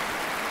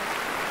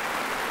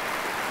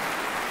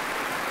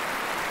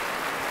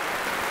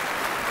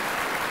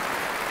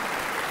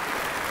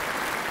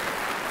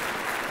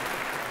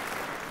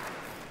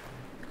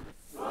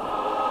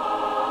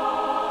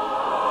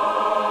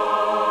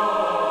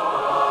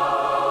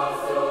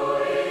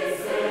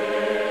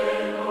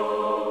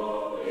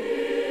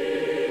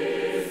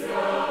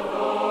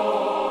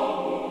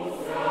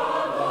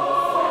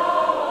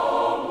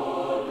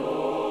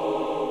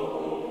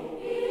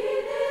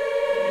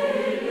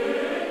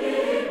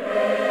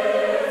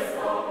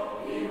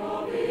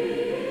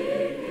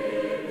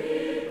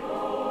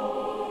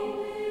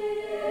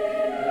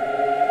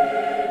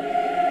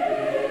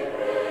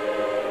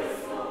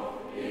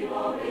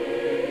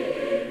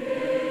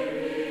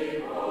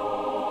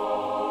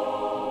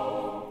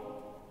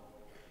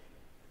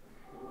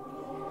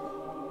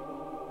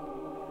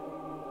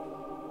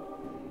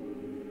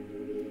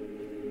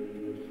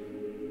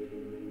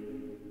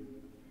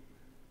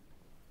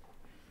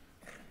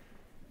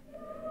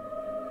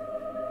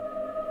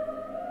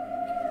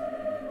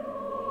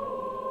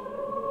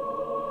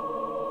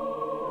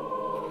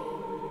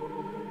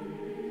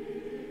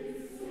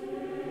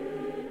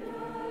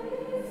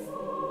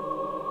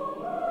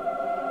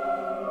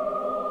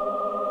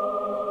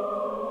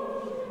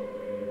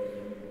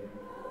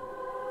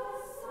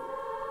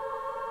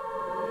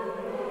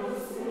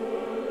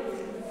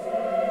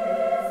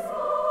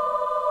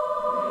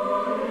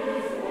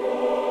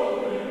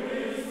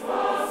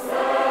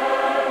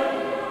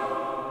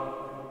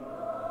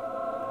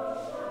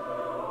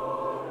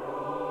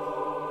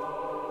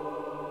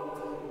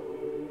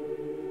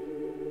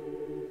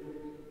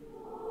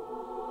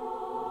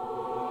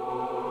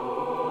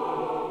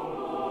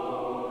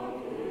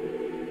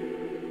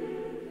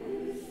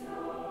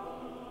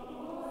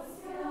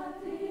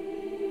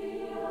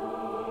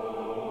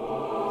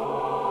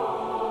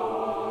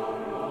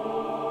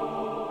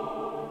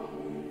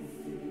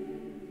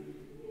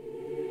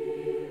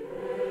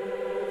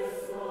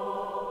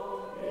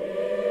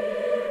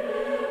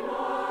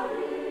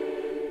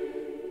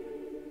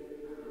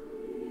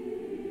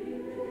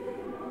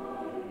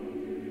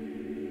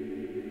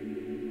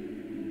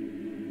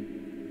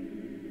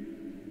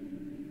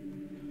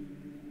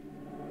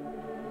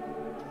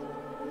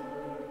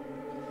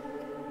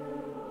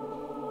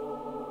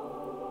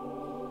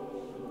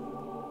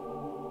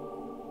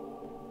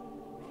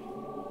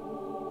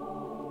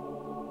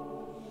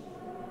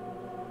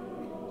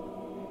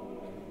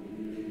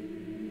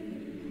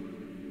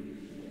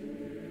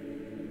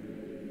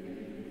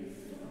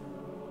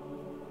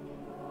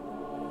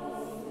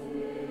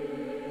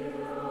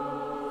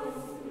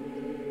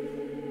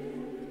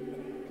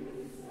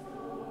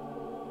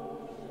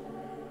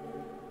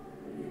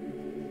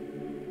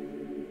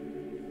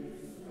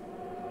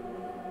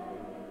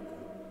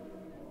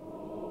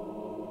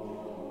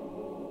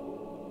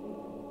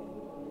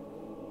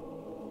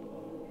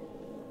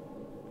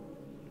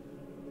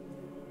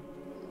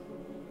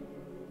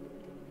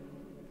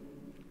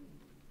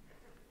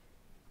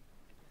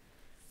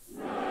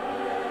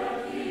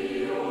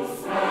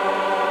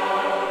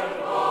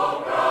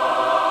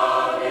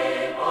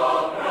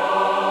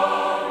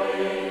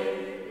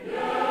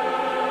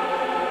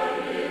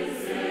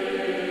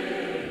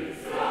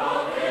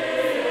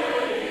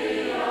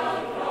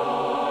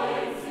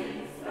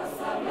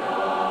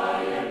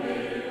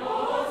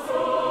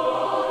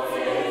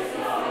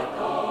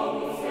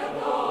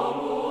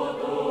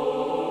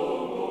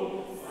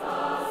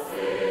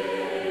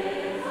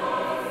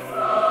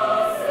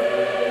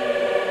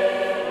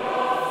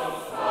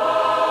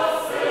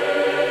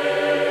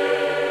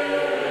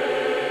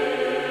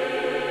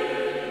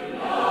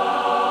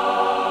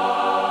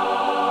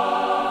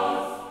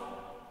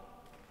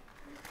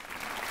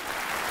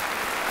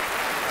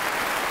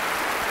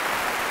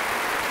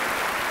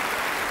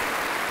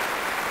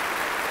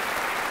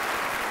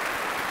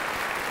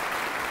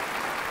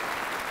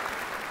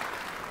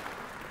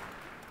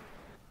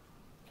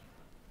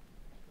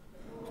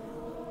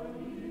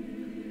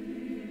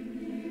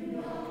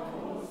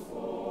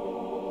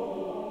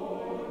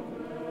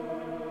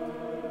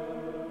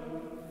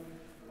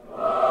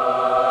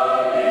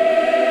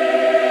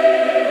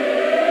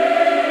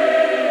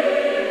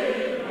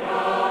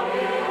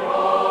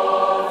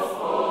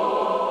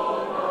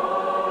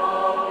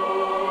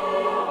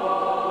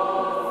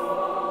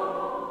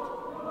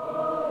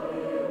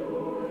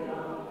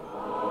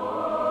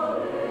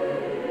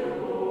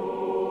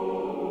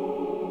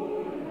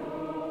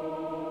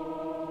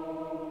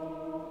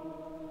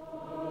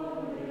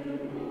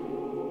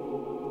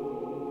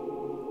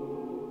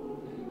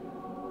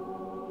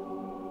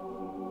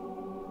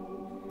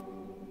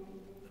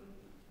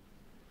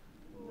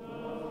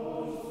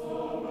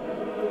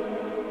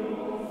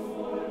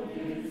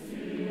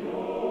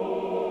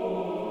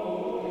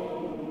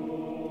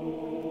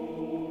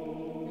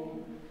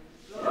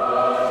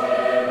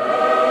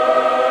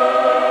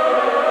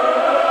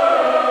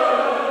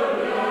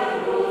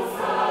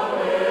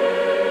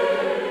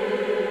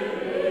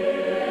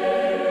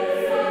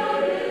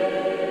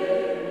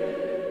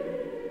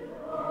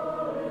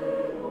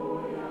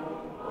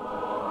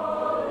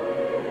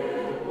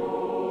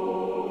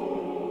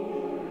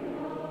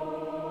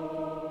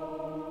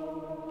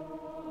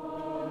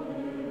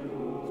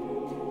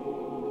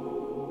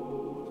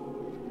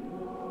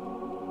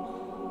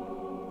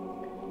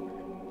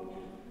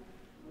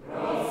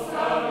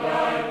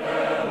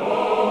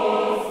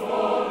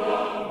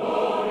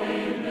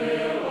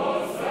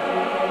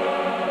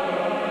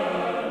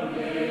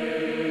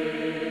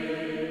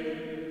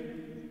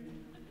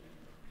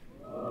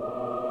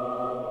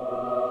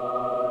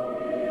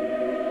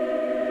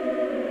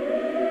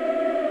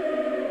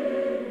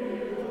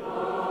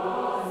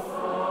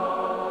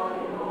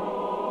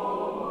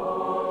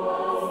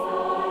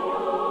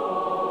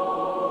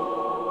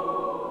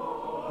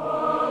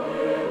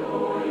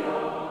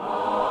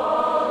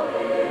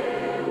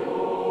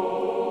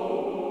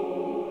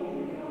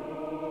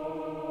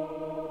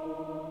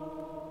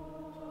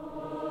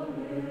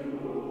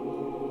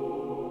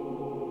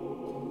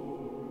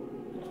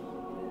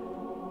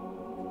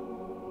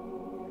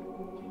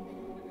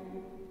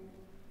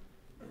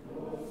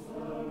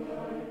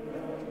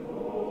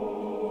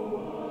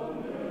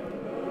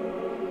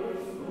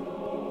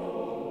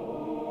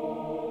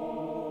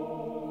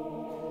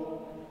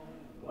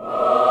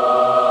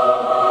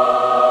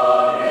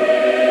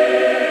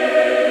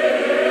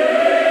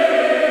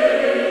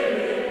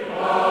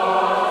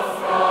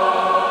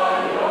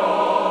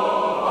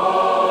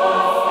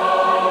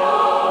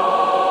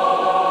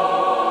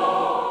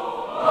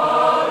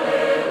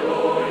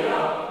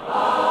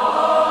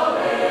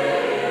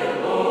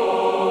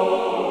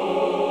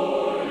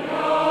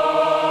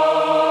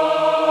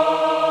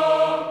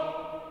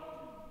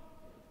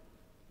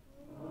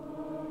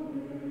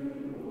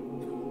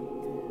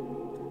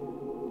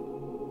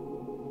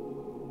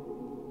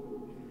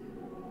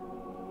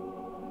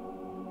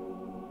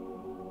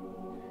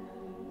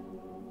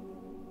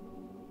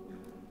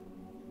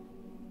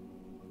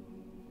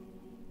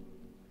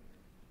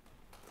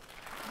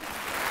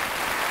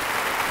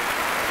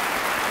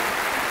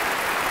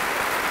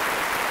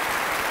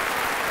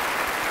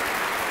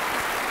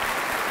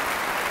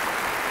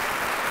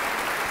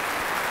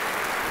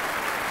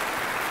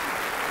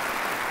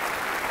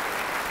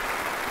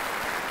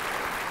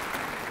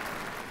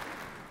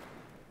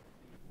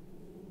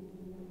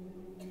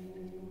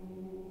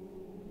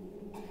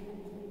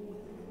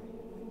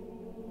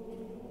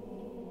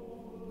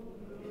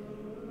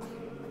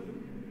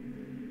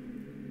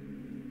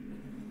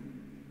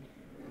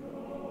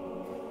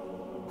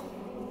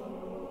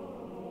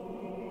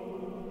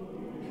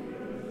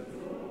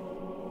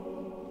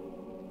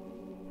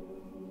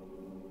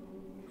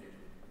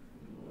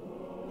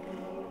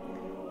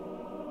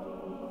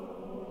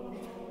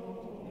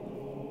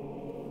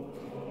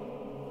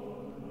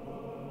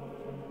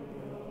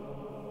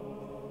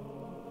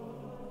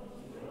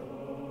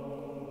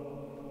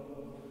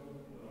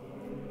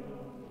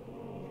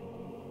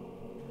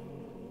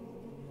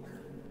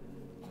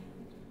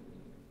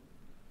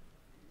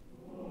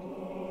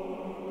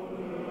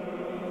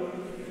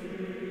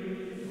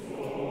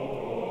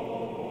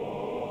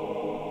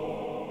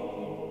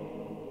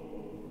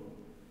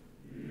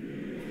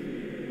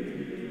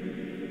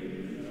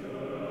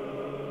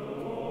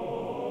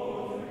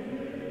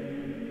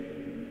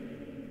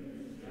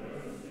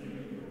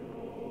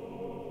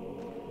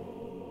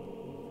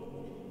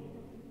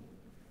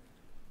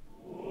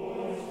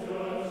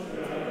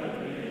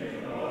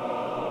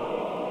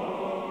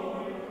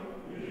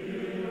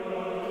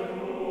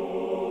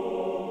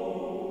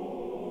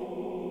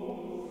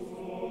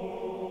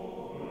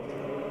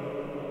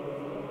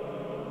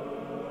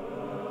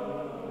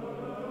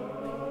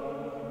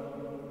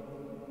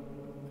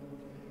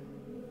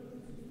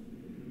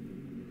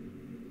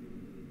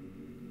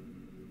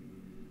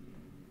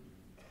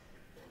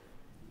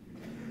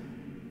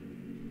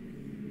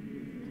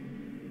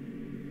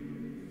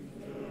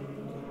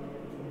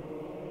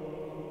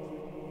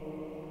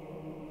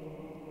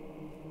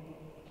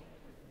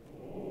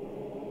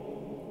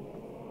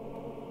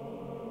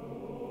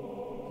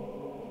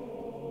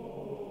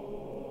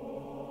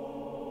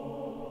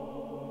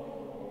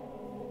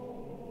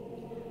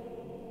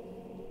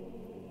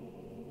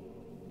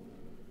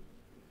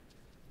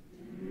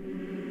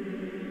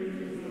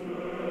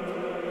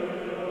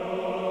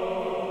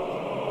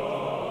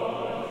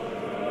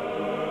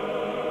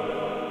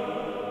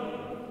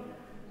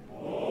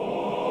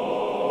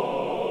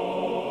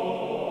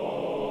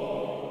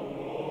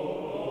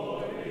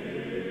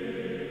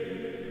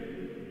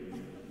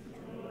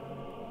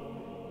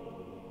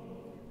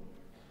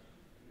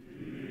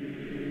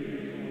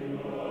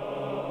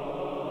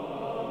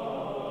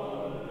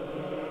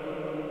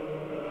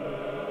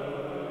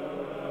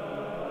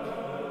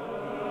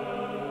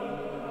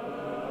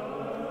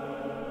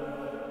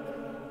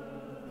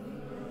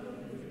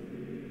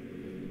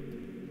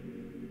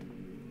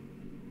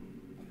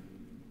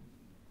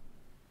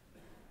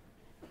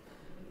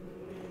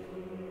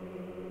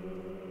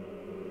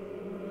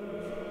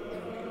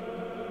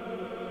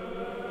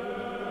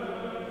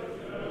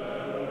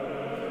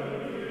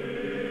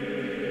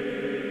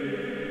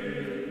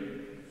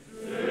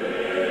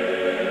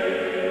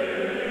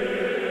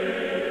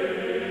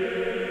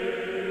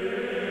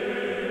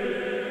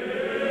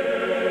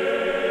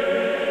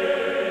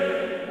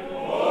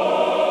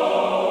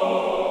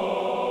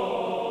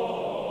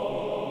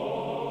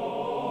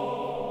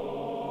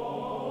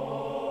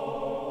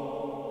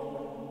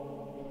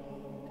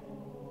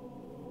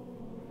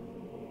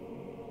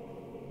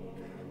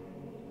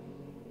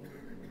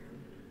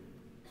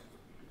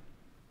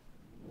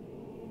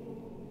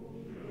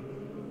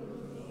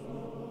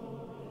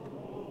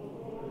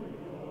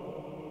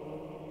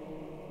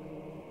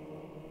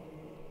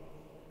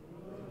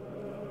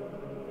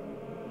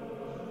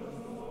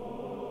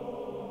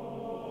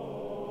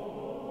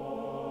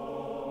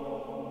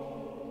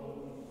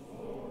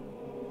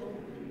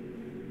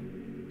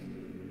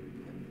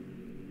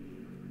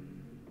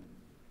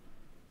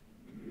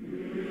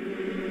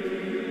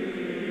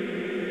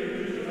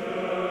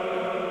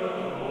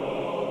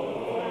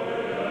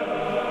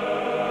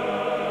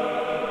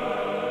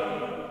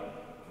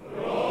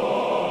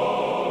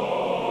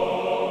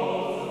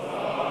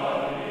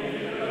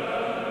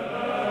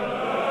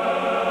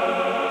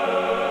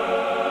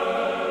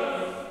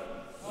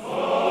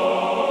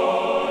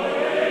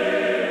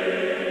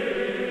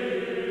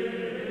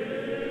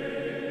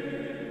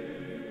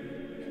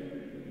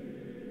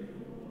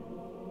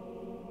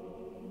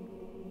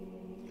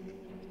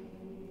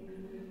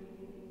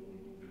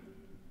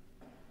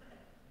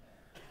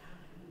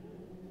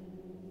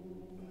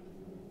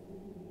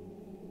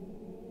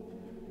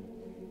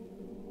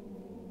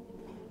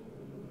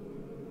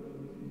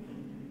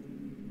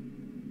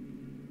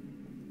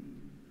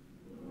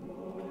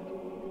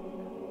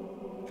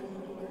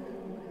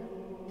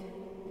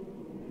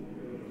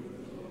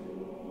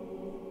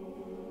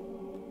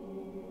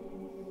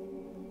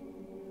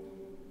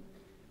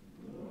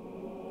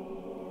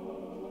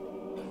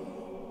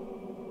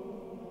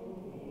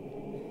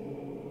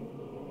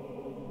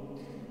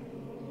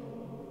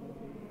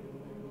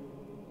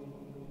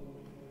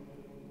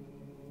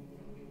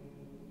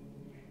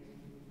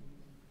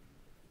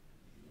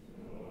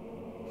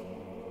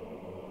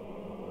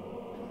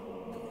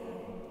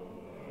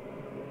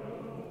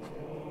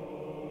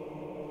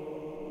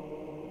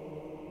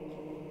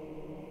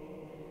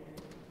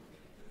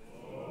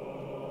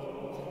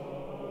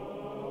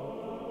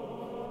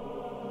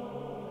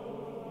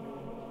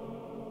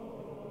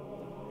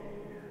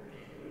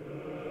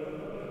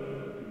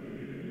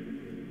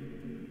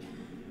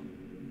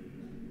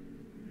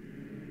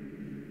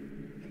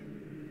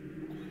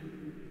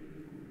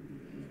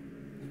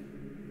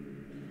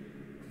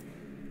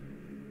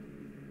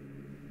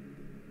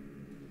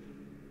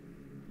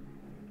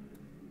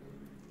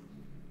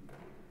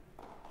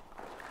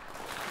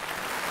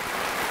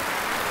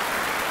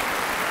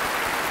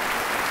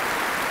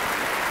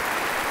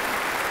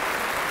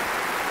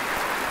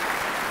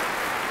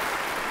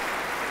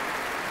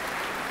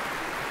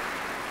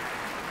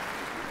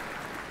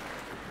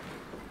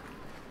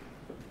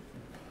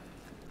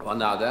Well,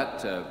 now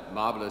that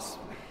marvelous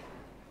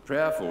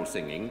prayerful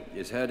singing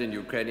is heard in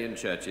Ukrainian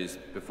churches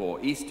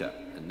before Easter.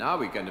 And now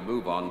we're going to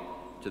move on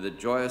to the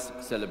joyous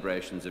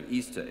celebrations of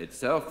Easter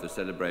itself, the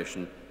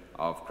celebration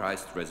of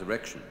Christ's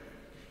resurrection.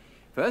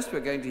 First, we're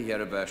going to hear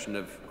a version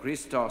of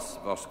Christos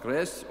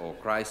Voskres, or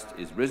Christ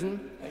is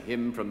Risen, a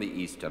hymn from the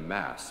Easter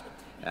Mass.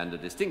 And a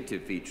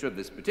distinctive feature of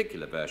this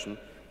particular version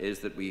is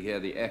that we hear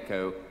the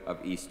echo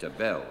of Easter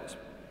bells.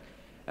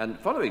 And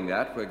following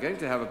that, we're going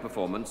to have a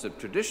performance of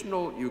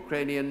traditional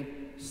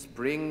Ukrainian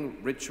spring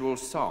ritual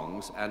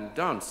songs and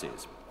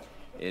dances.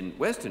 In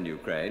Western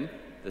Ukraine,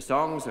 the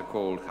songs are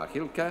called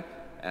Khachilka,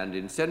 and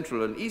in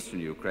Central and Eastern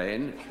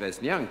Ukraine,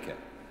 Vesnyanka.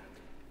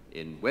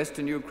 In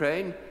Western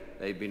Ukraine,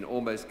 they've been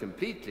almost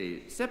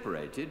completely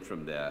separated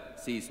from their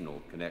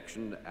seasonal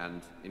connection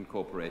and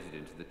incorporated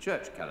into the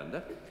church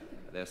calendar.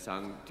 They're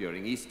sung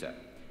during Easter.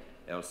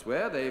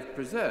 Elsewhere, they've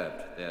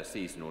preserved their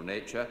seasonal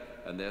nature,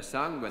 and they're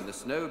sung when the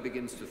snow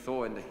begins to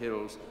thaw in the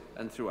hills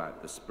and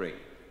throughout the spring.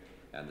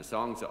 And the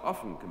songs are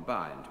often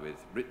combined with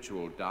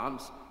ritual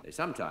dance. They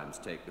sometimes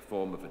take the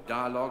form of a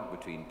dialogue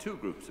between two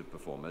groups of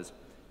performers,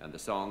 and the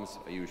songs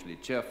are usually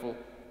cheerful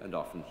and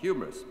often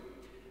humorous.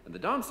 And the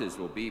dances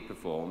will be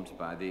performed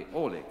by the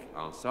Orlik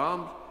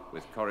Ensemble,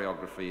 with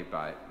choreography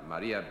by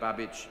Maria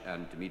Babic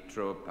and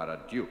Dmytro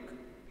Paradyuk.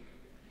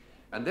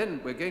 And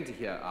then we're going to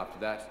hear after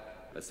that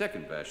a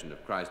second version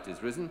of Christ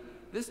is Risen,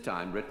 this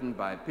time written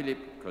by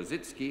Philip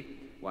Kozycki,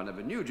 one of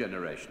a new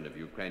generation of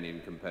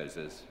Ukrainian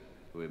composers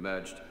who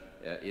emerged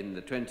in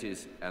the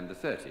 20s and the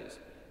 30s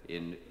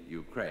in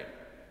Ukraine.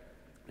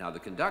 Now, the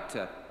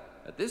conductor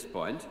at this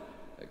point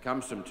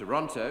comes from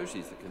Toronto.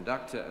 She's the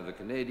conductor of the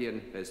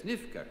Canadian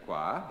Vesnivka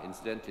Choir.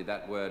 Incidentally,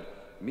 that word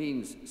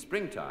means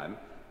springtime,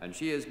 and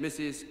she is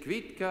Mrs.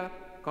 Kvitka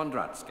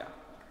Kondratska.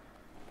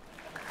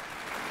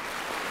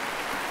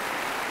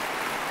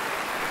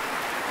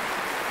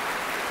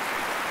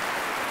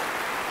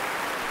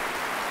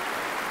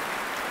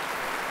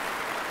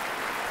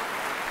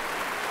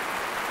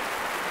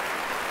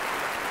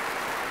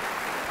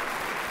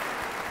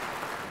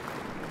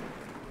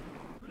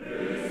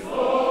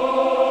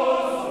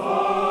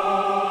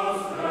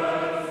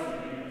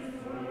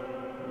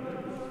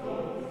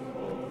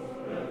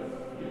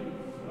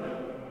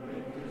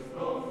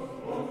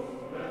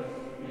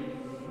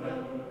 Well,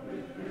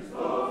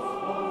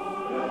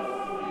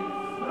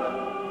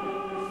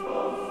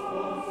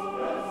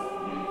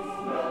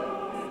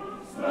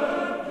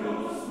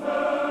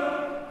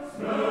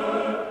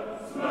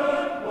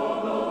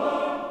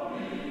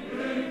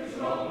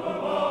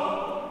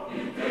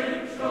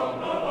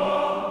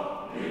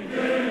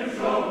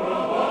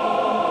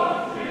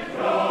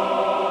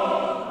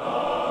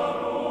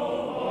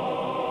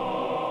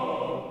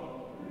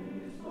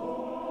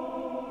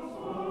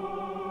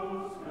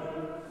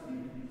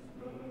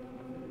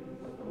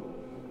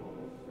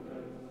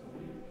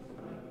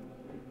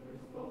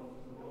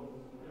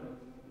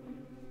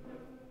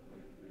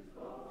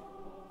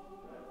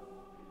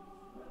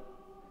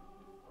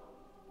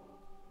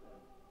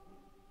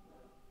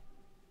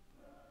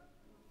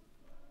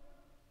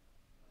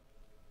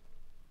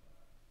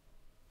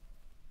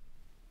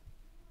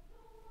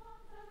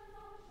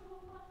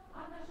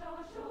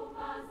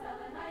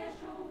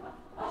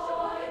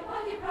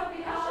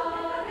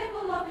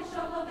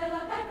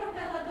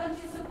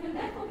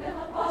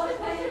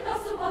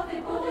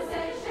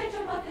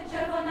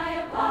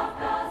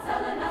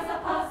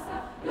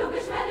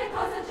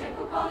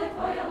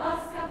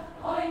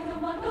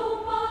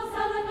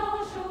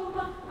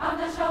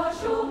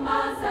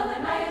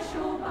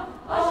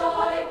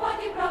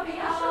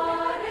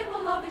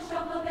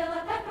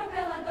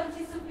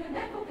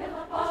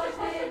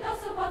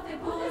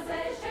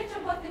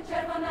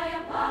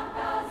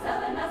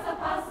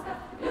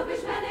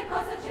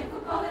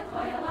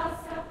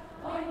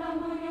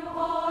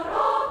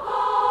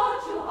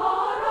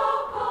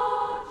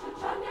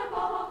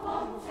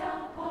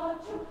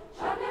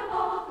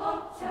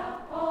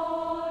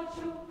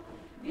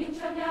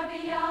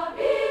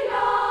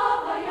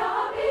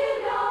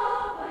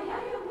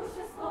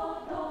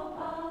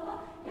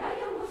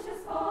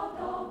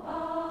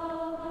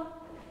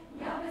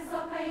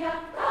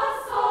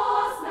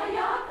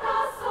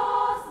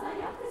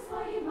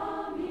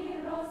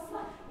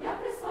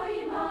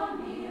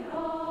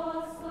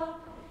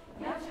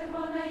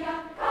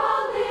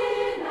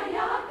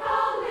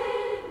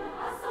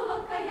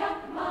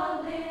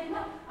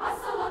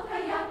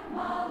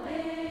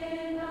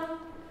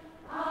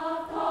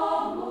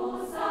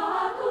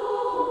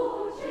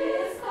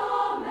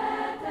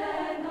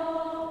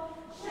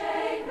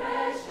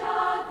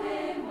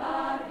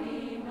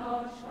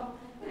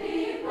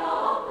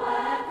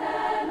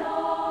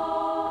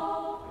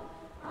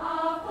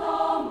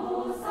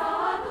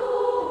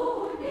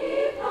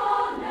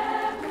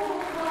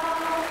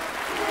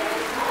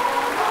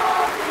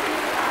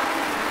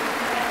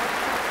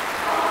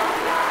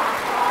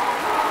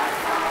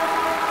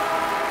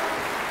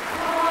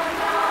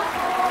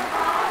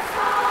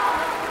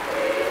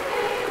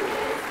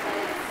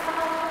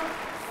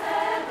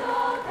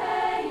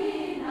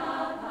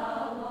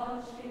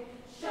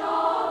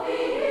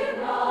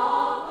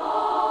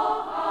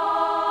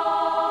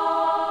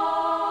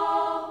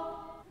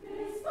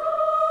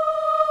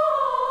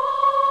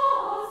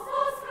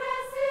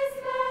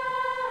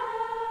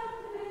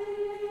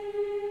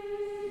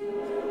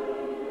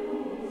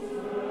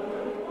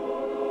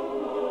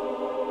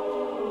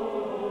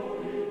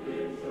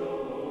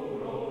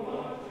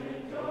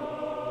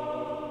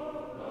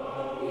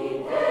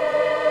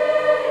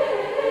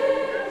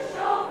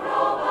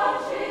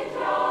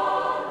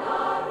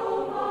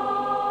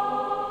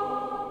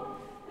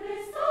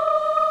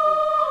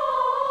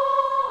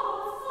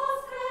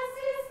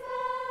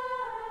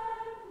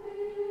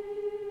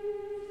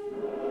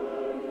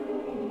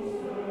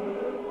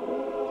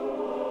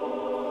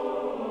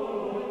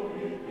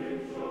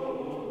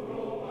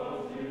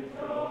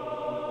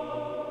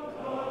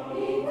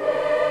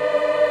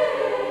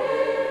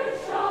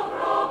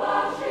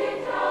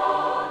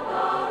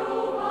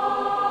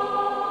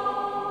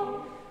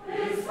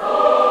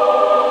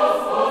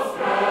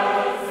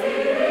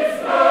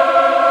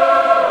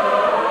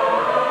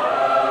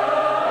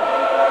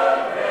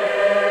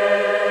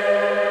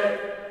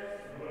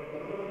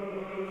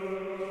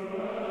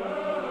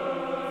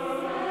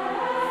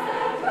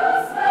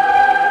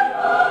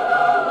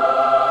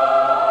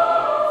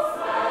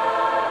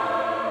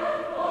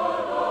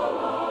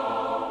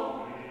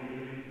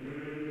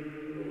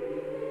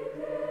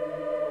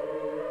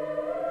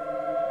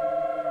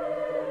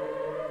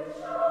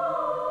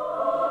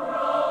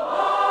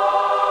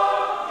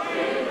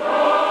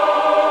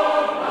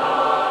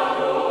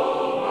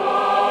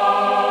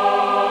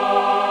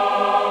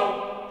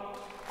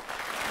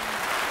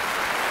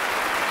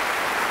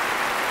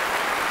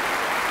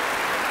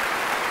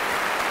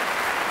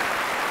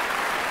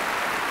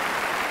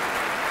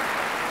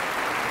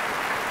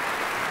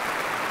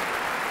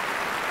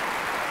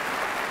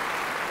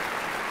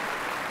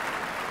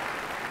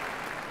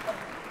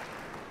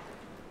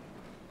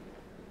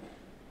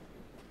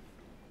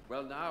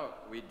 Well, now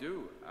we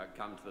do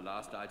come to the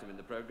last item in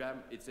the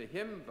program. It's a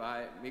hymn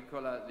by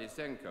Mykola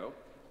Lysenko,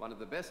 one of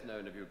the best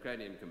known of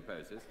Ukrainian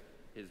composers.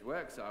 His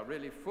works are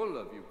really full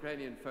of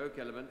Ukrainian folk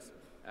elements,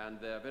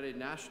 and they're very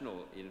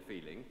national in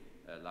feeling,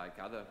 like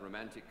other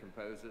romantic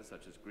composers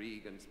such as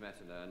Grieg and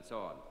Smetana and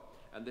so on.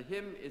 And the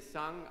hymn is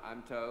sung,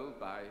 I'm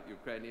told, by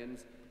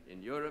Ukrainians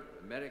in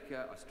Europe,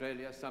 America,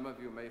 Australia. Some of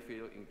you may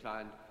feel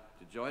inclined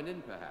to join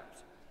in,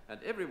 perhaps. And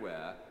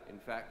everywhere, in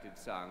fact,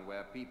 it's sung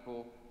where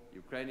people,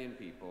 Ukrainian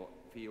people,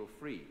 feel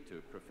free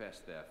to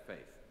profess their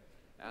faith.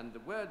 And the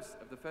words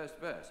of the first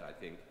verse, I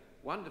think,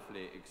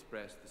 wonderfully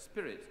express the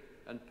spirit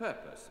and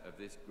purpose of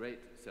this great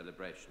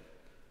celebration.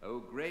 O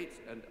great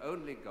and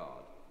only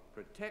God,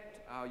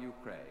 protect our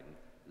Ukraine,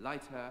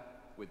 light her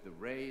with the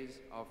rays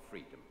of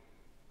freedom.